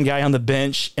on the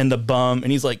bench and the bum,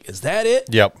 and he's like, "Is that it?"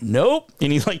 Yep. Nope.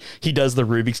 And he's like, he does the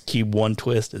Rubik's Cube one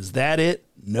twist. Is that it?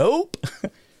 Nope.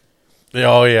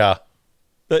 Oh yeah.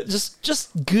 But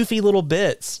just goofy little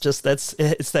bits. It's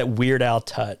that Weird Al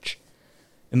touch.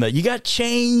 And you got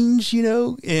change,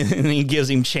 and he gives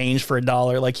him change for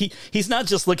 $1. Like he's not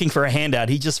just looking for a handout.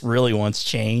 He just really wants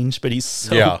change, but he's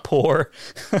so poor.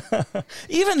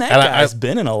 Even that guy's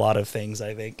been in a lot of things,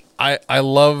 I think. I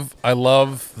love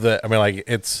that. I mean, like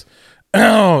it's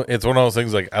it's one of those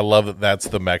things. Like I love that that's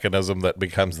the mechanism that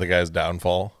becomes the guy's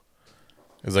downfall.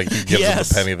 It's like he gives him a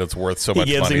penny that's worth so much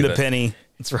money. He gives him the penny.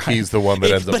 That's right. He's the one that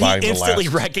ends up buying the last. But he instantly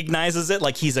recognizes it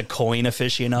like he's a coin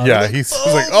aficionado. Yeah, he's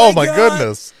like, oh my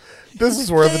goodness, this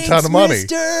is worth a ton of money.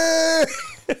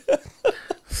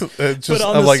 It's but just,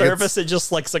 on I'm the like, surface, it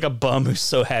just looks like a bum who's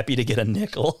so happy to get a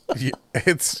nickel.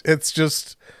 it's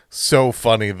just so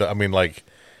funny that I mean, like,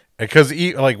 because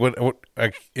like when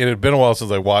it had been a while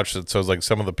since I watched it, so it's like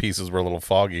some of the pieces were a little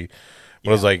foggy. But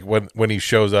it was like when he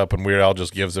shows up and Weird Al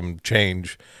just gives him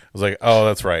change. I was like, oh,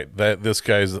 that's right. That this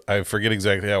guy's, I forget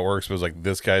exactly how it works, but it was like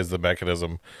this guy's the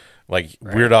mechanism. Like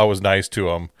Weird Al was nice to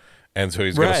him, and so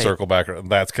he's going to circle back. And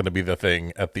that's going to be the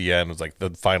thing at the end. It's like the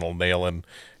final nail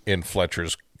in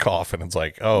Fletcher's coffin. It's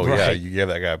like, oh yeah, you gave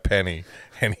that guy a penny,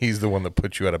 and he's the one that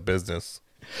put you out of business.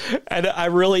 And I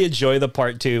really enjoy the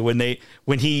part too when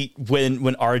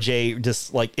RJ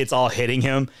just like it's all hitting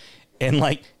him, and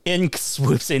like in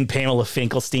swoops in Pamela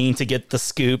Finkelstein to get the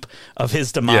scoop of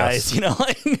his demise. Yes. You know,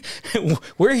 like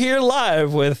we're here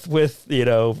live with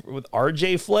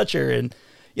RJ Fletcher, and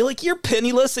you're like, you're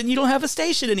penniless and you don't have a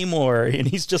station anymore. And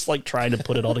he's just like trying to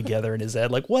put it all together in his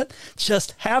head. Like, what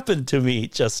just happened to me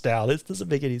just now? This doesn't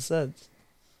make any sense.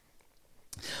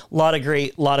 A lot of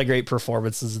great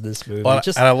performances in this movie. Well,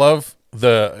 and I love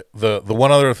the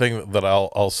one other thing that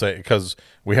I'll say, because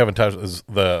we haven't touched, is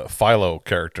the Philo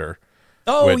character.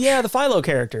 Oh yeah, the Philo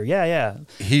character. Yeah.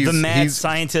 He's the mad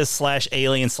scientist /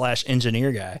 alien /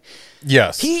 engineer guy.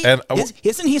 Yes.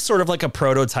 Isn't he sort of like a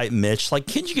prototype Mitch? Like,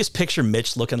 can't you just picture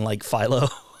Mitch looking like Philo?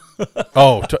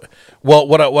 Well,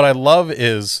 what I love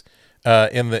is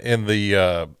in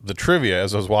the trivia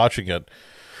as I was watching it,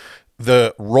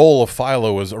 the role of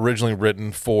Philo was originally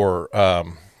written for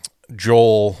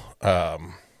Joel. Oh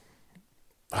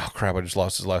crap! I just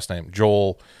lost his last name.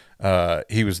 Joel.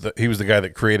 He was the guy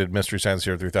that created Mystery Science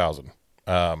Theater 3000.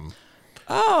 Yeah,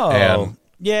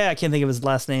 I can't think of his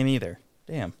last name either.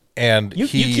 Damn. And you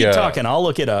keep talking. I'll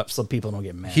look it up so people don't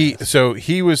get mad. He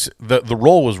was the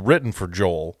role was written for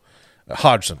Joel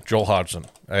Hodgson. Joel Hodgson.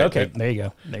 Okay, there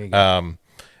you go.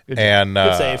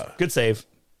 Good save.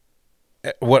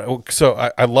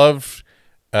 So I love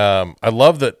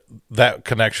that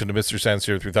connection to Mystery Science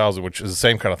Theater 3000, which is the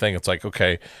same kind of thing. It's like,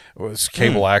 okay, it's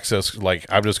cable access. Like,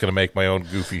 I'm just going to make my own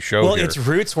goofy show. Well, here. its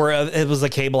roots were it was a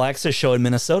cable access show in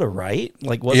Minnesota, right?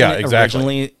 Like, wasn't it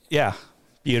originally? Yeah,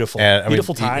 beautiful. And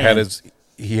beautiful time.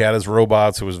 He had his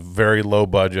robots. It was very low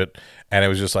budget, and it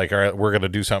was just like, all right, we're going to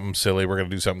do something silly. We're going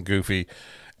to do something goofy.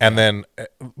 And then,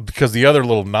 because the other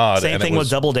little nod, same thing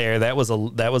with Double Dare. That was a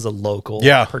local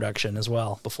production as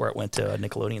well before it went to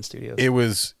Nickelodeon Studios. It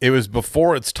was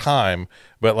before its time,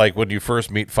 but like when you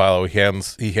first meet Philo, he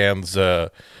hands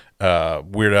Weird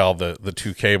Al the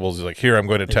two cables. He's like, here, I'm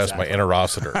going to test my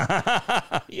interocitor.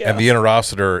 And the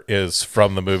interocitor is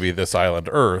from the movie This Island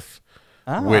Earth,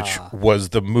 which was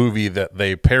the movie that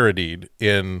they parodied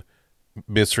in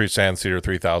Mystery Science Theater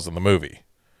 3000, the movie.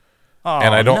 Oh,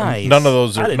 and I don't. Nice. None of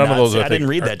those. I didn't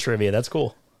read that trivia. That's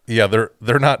cool. Yeah,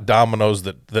 they're not dominoes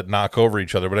that knock over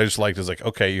each other. But I just liked it's like,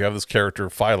 okay, you have this character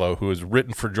Philo who is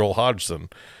written for Joel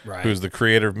Hodgson, who's the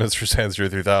creator of Mystery Science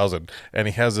Theater 3000, and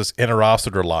he has this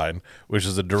interocitor line, which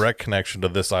is a direct connection to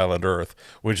This Island Earth,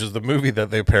 which is the movie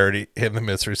that they parody in the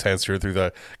Mystery Science Theater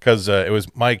 3000, because it was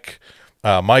Mike.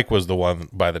 Mike was the one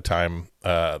by the time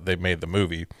they made the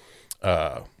movie.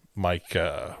 Mike.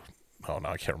 I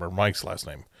can't remember Mike's last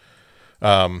name.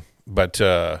 So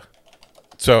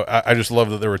I just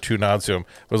love that there were two nods to him.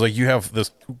 It was like, you have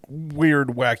this weird,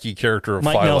 wacky character of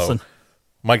Philo.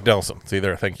 Mike Nelson. See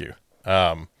there. Thank you.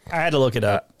 I had to look it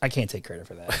up. I can't take credit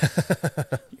for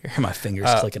that. You hear my fingers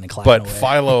clicking and clapping But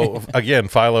away.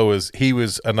 Philo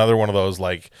was another one of those,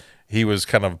 like, he was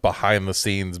kind of behind the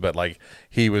scenes, but like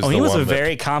he was a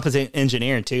very competent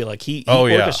engineer too. Like he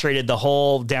orchestrated the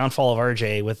whole downfall of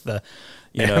RJ with the,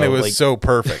 and it was so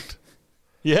perfect.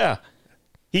 Yeah.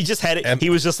 He just had it. And he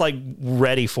was just like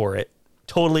ready for it.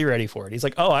 Totally ready for it. He's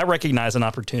like, oh, I recognize an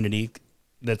opportunity.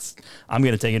 I'm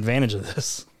going to take advantage of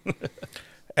this.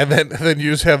 And then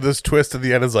you just have this twist at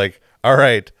the end. It's like, all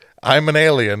right, I'm an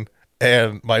alien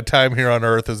and my time here on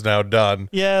Earth is now done.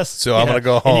 Yes. So I'm going to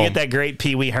go home. And you get that great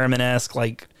Pee Wee Herman-esque,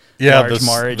 like, large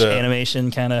Marge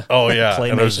animation kind of. Oh, yeah.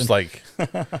 And I was just like,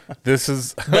 this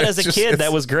is. But as a kid,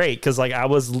 that was great because, like, I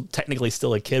was technically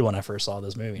still a kid when I first saw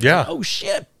this movie. Yeah. Like, oh,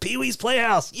 shit. Pee Wee's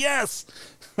Playhouse. Yes.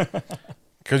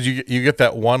 Because you get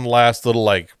that one last little,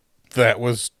 like, that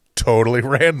was totally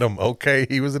random. Okay,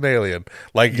 he was an alien.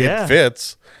 Like, it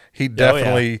fits. He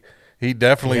definitely seemed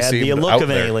the look out of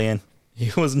an there. alien.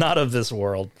 He was not of this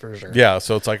world, for sure. Yeah,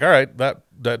 so it's like, all right, that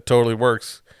totally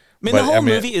works. I mean, the whole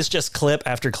movie is just clip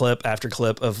after clip after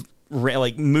clip of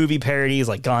like movie parodies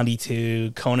like Gandhi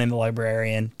 2, Conan the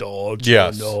Librarian, Dog.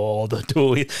 Yes.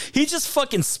 He just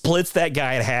fucking splits that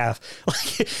guy in half.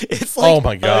 Like it's like Oh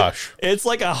my gosh. it's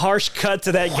like a harsh cut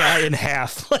to that guy in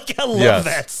half. Like I love Yes.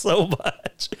 that so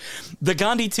much. The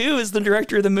Gandhi 2 is the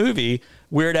director of the movie,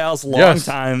 Weird Al's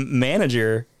longtime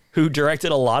manager, who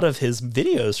directed a lot of his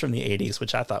videos from the 80s,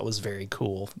 which I thought was very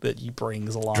cool that he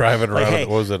brings along. Driving Like, around, hey,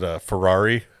 what was it, a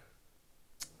Ferrari?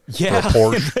 yeah, Or a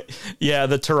Porsche? yeah,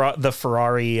 the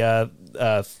Ferrari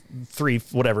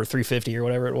 350 or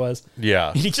whatever it was.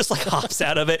 Yeah. And he just like hops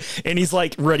out of it and he's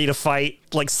like ready to fight,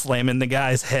 like slamming the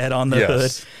guy's head on the Yes.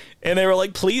 hood. And they were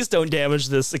like, please don't damage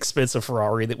this expensive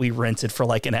Ferrari that we rented for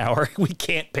like an hour. We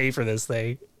can't pay for this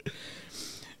thing.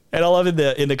 And I love in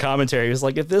the commentary, it was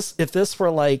like, if this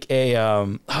were like a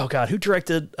oh god, who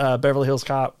directed Beverly Hills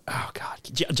Cop? Oh god,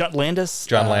 John Landis.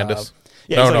 John Landis.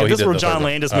 Yeah, No, if he this were a did the John third one.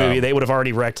 Landis movie, they would have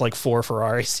already wrecked like 4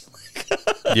 Ferraris.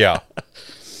 Yeah.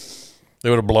 They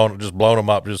would have blown them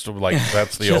up. Just like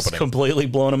that's the Just opening. completely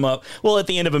blown them up. Well, at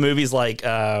the end of a movie's like,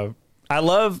 I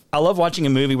love watching a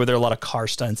movie where there are a lot of car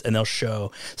stunts and they'll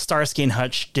show Starsky and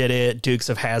Hutch did it, Dukes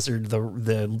of Hazzard,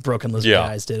 the Broken Lizard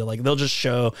guys did it. Like they'll just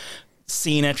show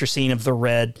scene after scene of the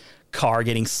red car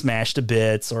getting smashed to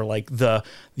bits, or like the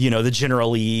General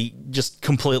Lee just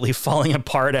completely falling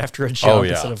apart after a jump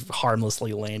instead of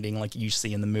harmlessly landing like you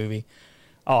see in the movie.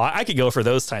 Oh, I could go for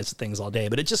those types of things all day,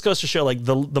 but it just goes to show like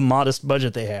the modest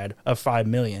budget they had of $5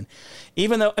 million.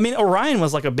 Even though, I mean, Orion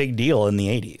was like a big deal in the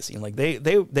 80s. You know, like they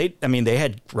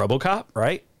had RoboCop,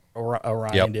 right?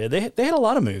 Orion did. They had a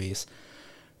lot of movies,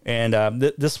 and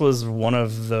this was one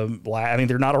of the. I mean,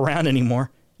 they're not around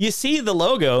anymore. You see the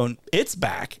logo, it's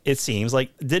back. It seems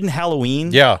like didn't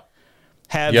Halloween?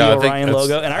 Have the Orion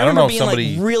logo, and I remember being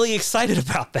like really excited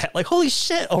about that. Like, holy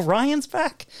shit, Orion's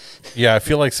back! Yeah, I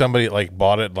feel like somebody like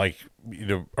bought it, like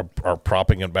are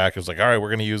propping it back. It's like, all right, we're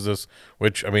going to use this,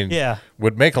 which I mean,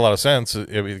 would make a lot of sense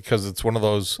because it's one of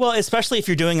those. Well, especially if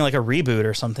you're doing like a reboot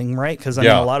or something, right? Because I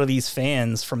mean, a lot of these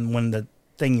fans from when the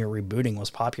thing you're rebooting was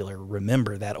popular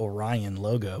remember that Orion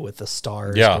logo with the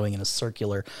stars going in a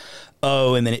circular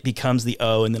O, and then it becomes the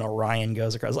O, and then Orion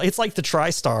goes across. It's like the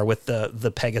TriStar with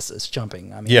the Pegasus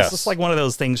jumping. I mean, it's just like one of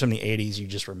those things from the 80s you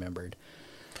just remembered.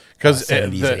 Because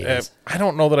I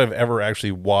don't know that I've ever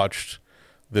actually watched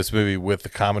this movie with the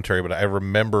commentary, but I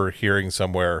remember hearing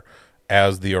somewhere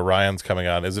as the Orion's coming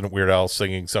on, isn't Weird Al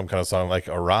singing some kind of song like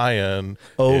Orion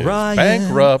is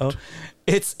bankrupt? Oh.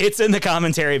 It's in the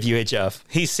commentary of UHF.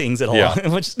 He sings it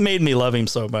along, which made me love him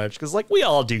so much because like we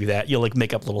all do that. You'll like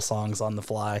make up little songs on the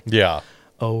fly. Yeah.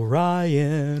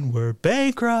 Orion, we're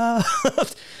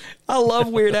bankrupt. I love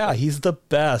Weird Al. He's the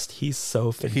best. He's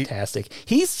so fantastic.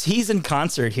 He's in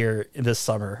concert here this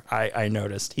summer. I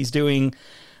noticed he's doing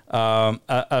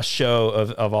a show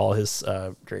of all his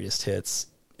greatest hits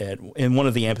in one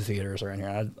of the amphitheaters around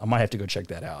here. I might have to go check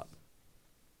that out.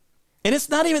 And it's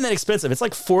not even that expensive. It's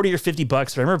like $40 or $50.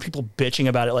 But I remember people bitching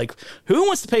about it. Like, who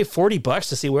wants to pay $40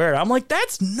 to see Weird Al? I'm like,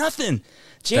 that's nothing.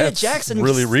 Janet Jackson,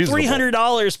 really reasonable.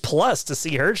 $300 plus to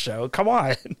see her show. Come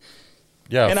on.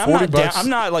 Yeah, and $40. I'm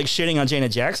not like shitting on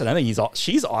Janet Jackson. I think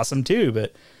she's awesome too.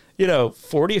 But $40 or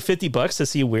 $50 to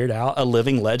see Weird Al, a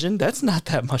living legend. That's not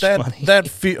that much money.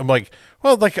 I'm like,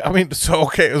 well, like I mean, so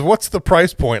okay, what's the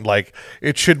price point? Like,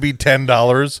 it should be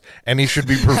 $10, and he should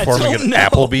be performing at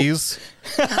Applebee's.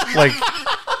 Like,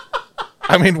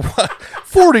 I mean, what?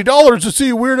 $40 to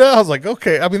see Weird Al. I was like,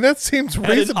 okay, I mean that seems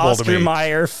reasonable Oscar to me.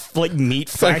 Mayer like meat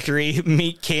factory,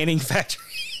 meat canning factory.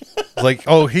 Like,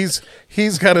 oh, he's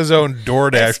got his own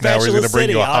DoorDash now. Where he's going to bring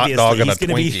you a hot dog and a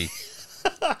Twinkie.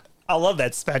 I love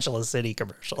that Spatula City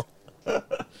commercial.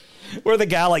 Where the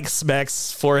guy like smacks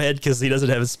his forehead because he doesn't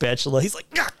have a spatula. He's like,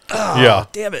 oh,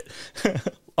 damn it.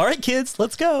 All right, kids,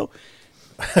 let's go.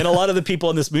 And a lot of the people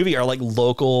in this movie are like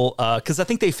local, because I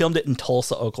think they filmed it in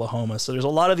Tulsa, Oklahoma. So there's a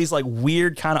lot of these like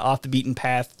weird kind of off the beaten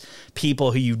path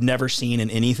people who you've never seen in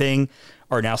anything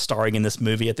are now starring in this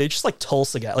movie. They're just like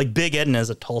Tulsa guy. Like Big Edna is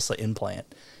a Tulsa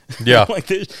implant. Yeah. Like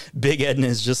Big Edna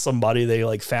is just somebody they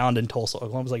like found in Tulsa,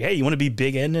 Oklahoma. It's like, hey, you want to be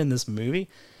Big Edna in this movie?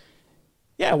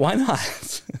 Yeah, why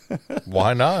not?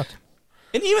 Why not?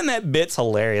 And even that bit's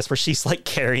hilarious where she's like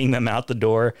carrying them out the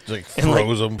door. Like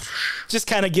throws them. Just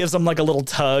kind of gives them like a little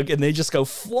tug and they just go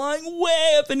flying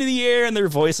way up into the air and their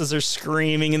voices are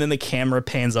screaming and then the camera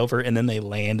pans over and then they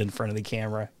land in front of the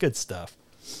camera. Good stuff.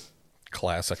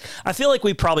 Classic. I feel like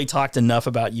we probably talked enough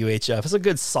about UHF. It's a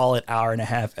good solid hour and a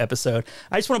half episode.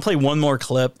 I just want to play one more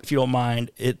clip, if you don't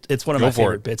mind. It's one of my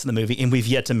favorite bits in the movie, and we've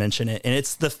yet to mention it. And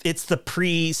it's the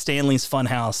pre-Stanley's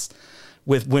Funhouse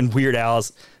with when Weird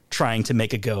Al's trying to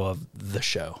make a go of the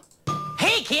show.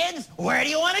 Hey kids, where do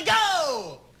you want to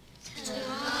go?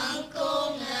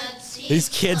 Uncle Nutsy. These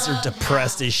kids are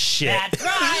depressed as shit. That's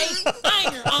right.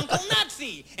 I'm your Uncle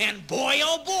Nutsy. And boy,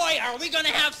 oh boy, are we going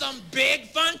to have some big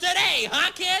fun today,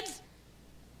 huh, kids?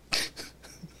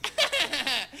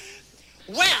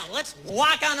 Well, let's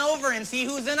walk on over and see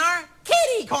who's in our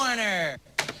kitty corner.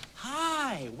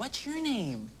 Hi, what's your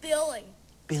name? Billy.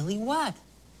 Billy what?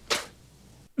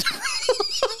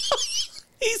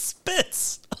 He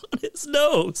spits on his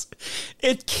nose.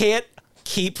 It can't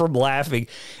keep from laughing.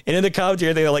 And in the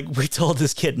commentary, they're like, we told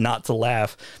this kid not to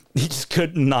laugh. He just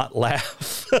could not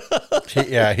laugh.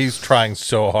 He's trying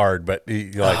so hard, but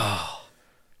he like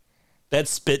that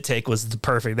spit take was the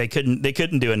perfect. They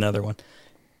couldn't do another one.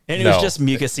 And it was just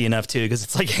mucusy enough too, because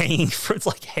it's like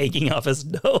hanging off his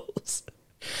nose.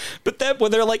 But that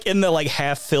when they're like in the like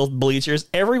half-filled bleachers,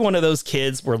 every one of those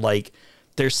kids were like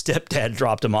their stepdad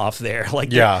dropped them off there. Like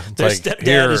their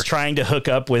stepdad is trying to hook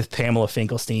up with Pamela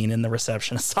Finkelstein in the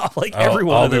receptionist off. Like every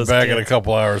one of those. I'll be back kids. in a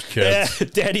couple hours, kids. Yeah,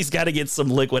 Daddy's got to get some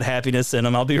liquid happiness in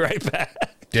him. I'll be right back.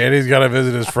 Daddy's got to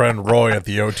visit his friend Roy at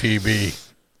the OTB.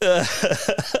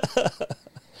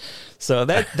 So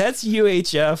that's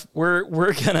UHF.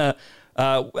 We're gonna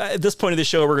at this point of the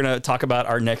show we're gonna talk about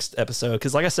our next episode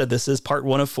because, like I said, this is part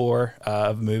 1 of 4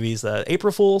 of movies.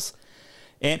 April Fools,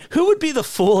 and who would be the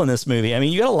fool in this movie? I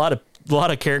mean, you got a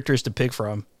lot of characters to pick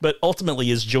from, but ultimately,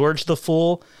 is George the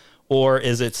fool or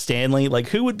is it Stanley? Like,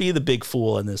 who would be the big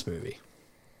fool in this movie?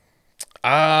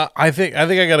 I think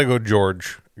I got to go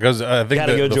George because I think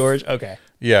gotta go George. Okay,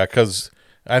 yeah, because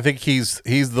I think he's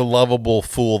the lovable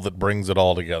fool that brings it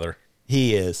all together.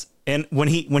 He is. And when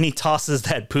he tosses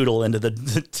that poodle into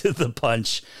the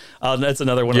punch, that's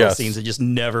another one of those scenes that just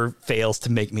never fails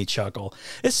to make me chuckle.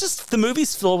 It's just the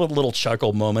movie's filled with little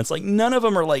chuckle moments. Like none of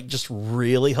them are like just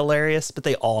really hilarious, but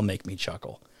they all make me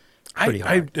chuckle. Pretty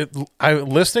hard. I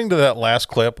listening to that last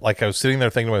clip, like I was sitting there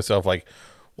thinking to myself, like,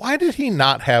 why did he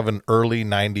not have an early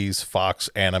 '90s Fox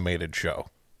animated show?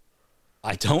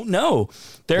 I don't know.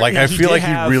 I feel like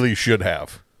he really should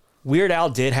have. Weird Al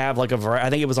did have like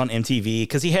I think it was on MTV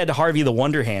because he had Harvey the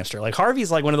Wonder Hamster. Like Harvey's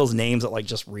like one of those names that like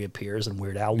just reappears in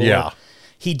Weird Al lore. Yeah.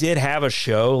 He did have a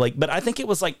show, but I think it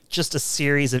was like just a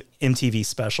series of MTV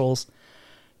specials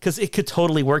because it could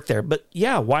totally work there. But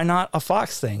yeah, why not a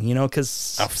Fox thing? You know, because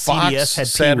CBS had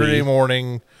Saturday Pee-wee.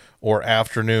 morning or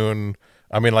afternoon.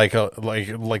 I mean, like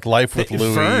Life with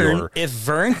Louie. If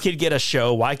Vern could get a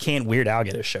show, why can't Weird Al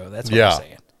get a show? That's what I'm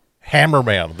saying.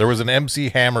 Hammerman. There was an MC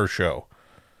Hammer show.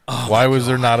 Why was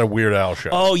there not a Weird Al show?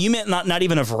 Oh, you meant not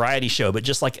even a variety show, but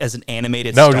just like as an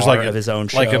animated star just like of his own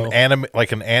show.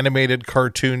 Like an animated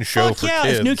cartoon show for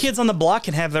kids. If New Kids on the Block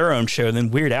can have their own show, then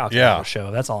Weird Al can have a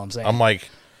show. That's all I'm saying. I'm like,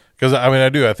 because I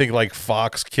mean, I think like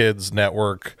Fox Kids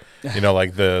Network, you know,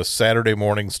 like the Saturday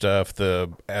morning stuff, the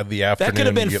afternoon. That could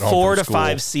have been you get home 4 from to school.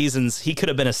 5 seasons. He could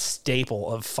have been a staple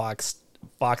of Fox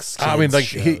Kids I mean, like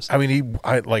shows.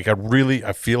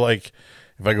 I feel like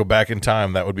if I go back in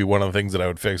time, that would be one of the things that I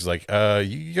would fix. Like,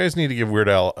 you guys need to give Weird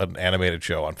Al an animated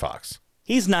show on Fox.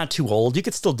 He's not too old. You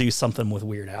could still do something with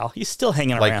Weird Al. He's still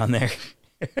hanging around there.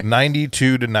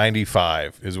 92 to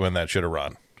 95 is when that should have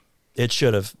run. It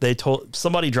should have.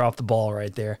 Somebody dropped the ball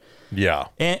right there. Yeah.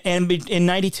 And in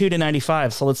 92 to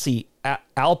 95, so let's see,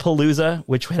 Alpalooza,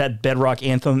 which had Bedrock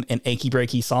Anthem and Achy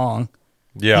Breaky Song.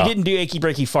 Yeah. He didn't do Achy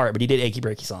Breaky Fart, but he did Achy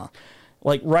Breaky Song.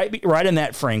 Like right in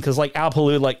that frame, because like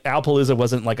Alpalooza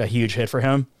wasn't like a huge hit for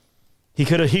him. He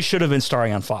should have been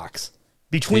starring on Fox.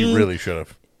 He really should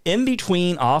have. In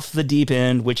between Off the Deep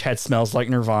End, which had Smells Like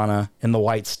Nirvana and the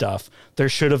White Stuff, there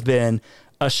should have been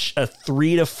a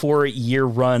 3 to 4 year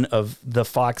run of the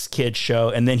Fox Kids show,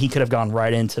 and then he could have gone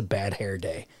right into Bad Hair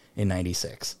Day in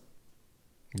 '96.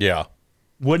 Yeah,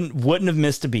 wouldn't have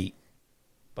missed a beat.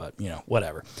 But, you know,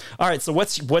 whatever. All right, so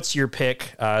what's your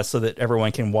pick so that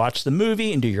everyone can watch the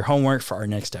movie and do your homework for our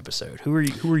next episode? Who are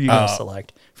you going to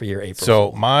select for your April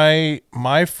So Fool?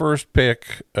 my first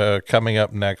pick coming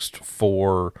up next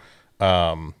for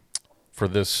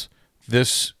this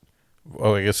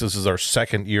I guess this is our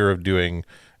second year of doing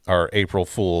our April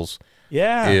Fools.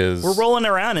 Yeah, we're rolling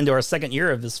around into our second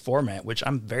year of this format, which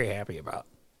I'm very happy about.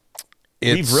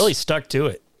 We've really stuck to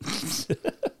it.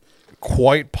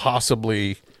 Quite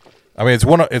possibly, I mean, it's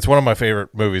one of my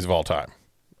favorite movies of all time.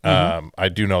 Mm-hmm. I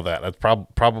do know that. It's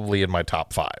probably in my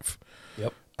top 5.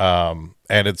 Yep.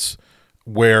 And it's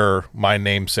where my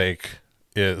namesake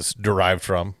is derived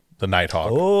from, the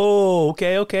Nighthawk. Oh,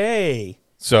 okay.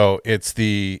 So it's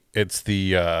the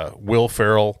Will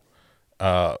Ferrell,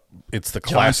 it's the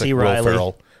classic Will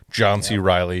Ferrell, John C.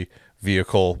 Reilly,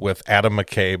 vehicle with Adam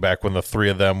McKay back when the three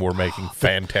of them were making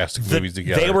fantastic movies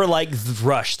together. They were like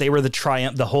Rush. They were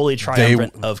the holy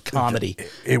triumvirate of comedy.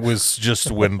 It was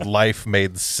just when life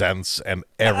made sense and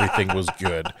everything was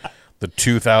good. The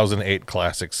 2008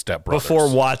 classic Step Brothers.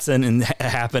 Before Watson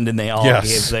happened, and they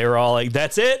were all like,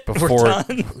 "That's it, we're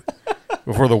done."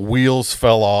 Before the wheels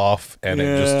fell off and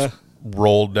it just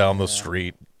rolled down the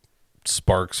street,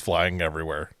 sparks flying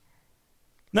everywhere.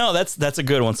 No, that's a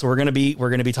good one. So we're gonna be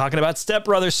talking about Step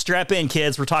Brothers. Strap in,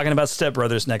 kids. We're talking about Step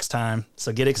Brothers next time.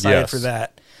 So get excited for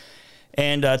that.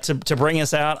 And to bring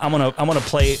us out, I'm gonna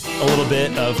play a little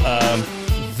bit of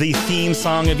the theme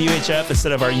song of UHF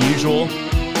instead of our usual,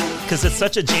 because it's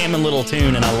such a jamming little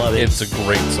tune and I love it. It's a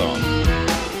great song.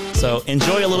 So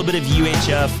enjoy a little bit of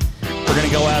UHF. We're gonna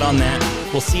go out on that.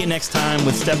 We'll see you next time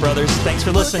with Step Brothers. Thanks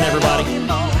for listening,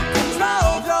 everybody.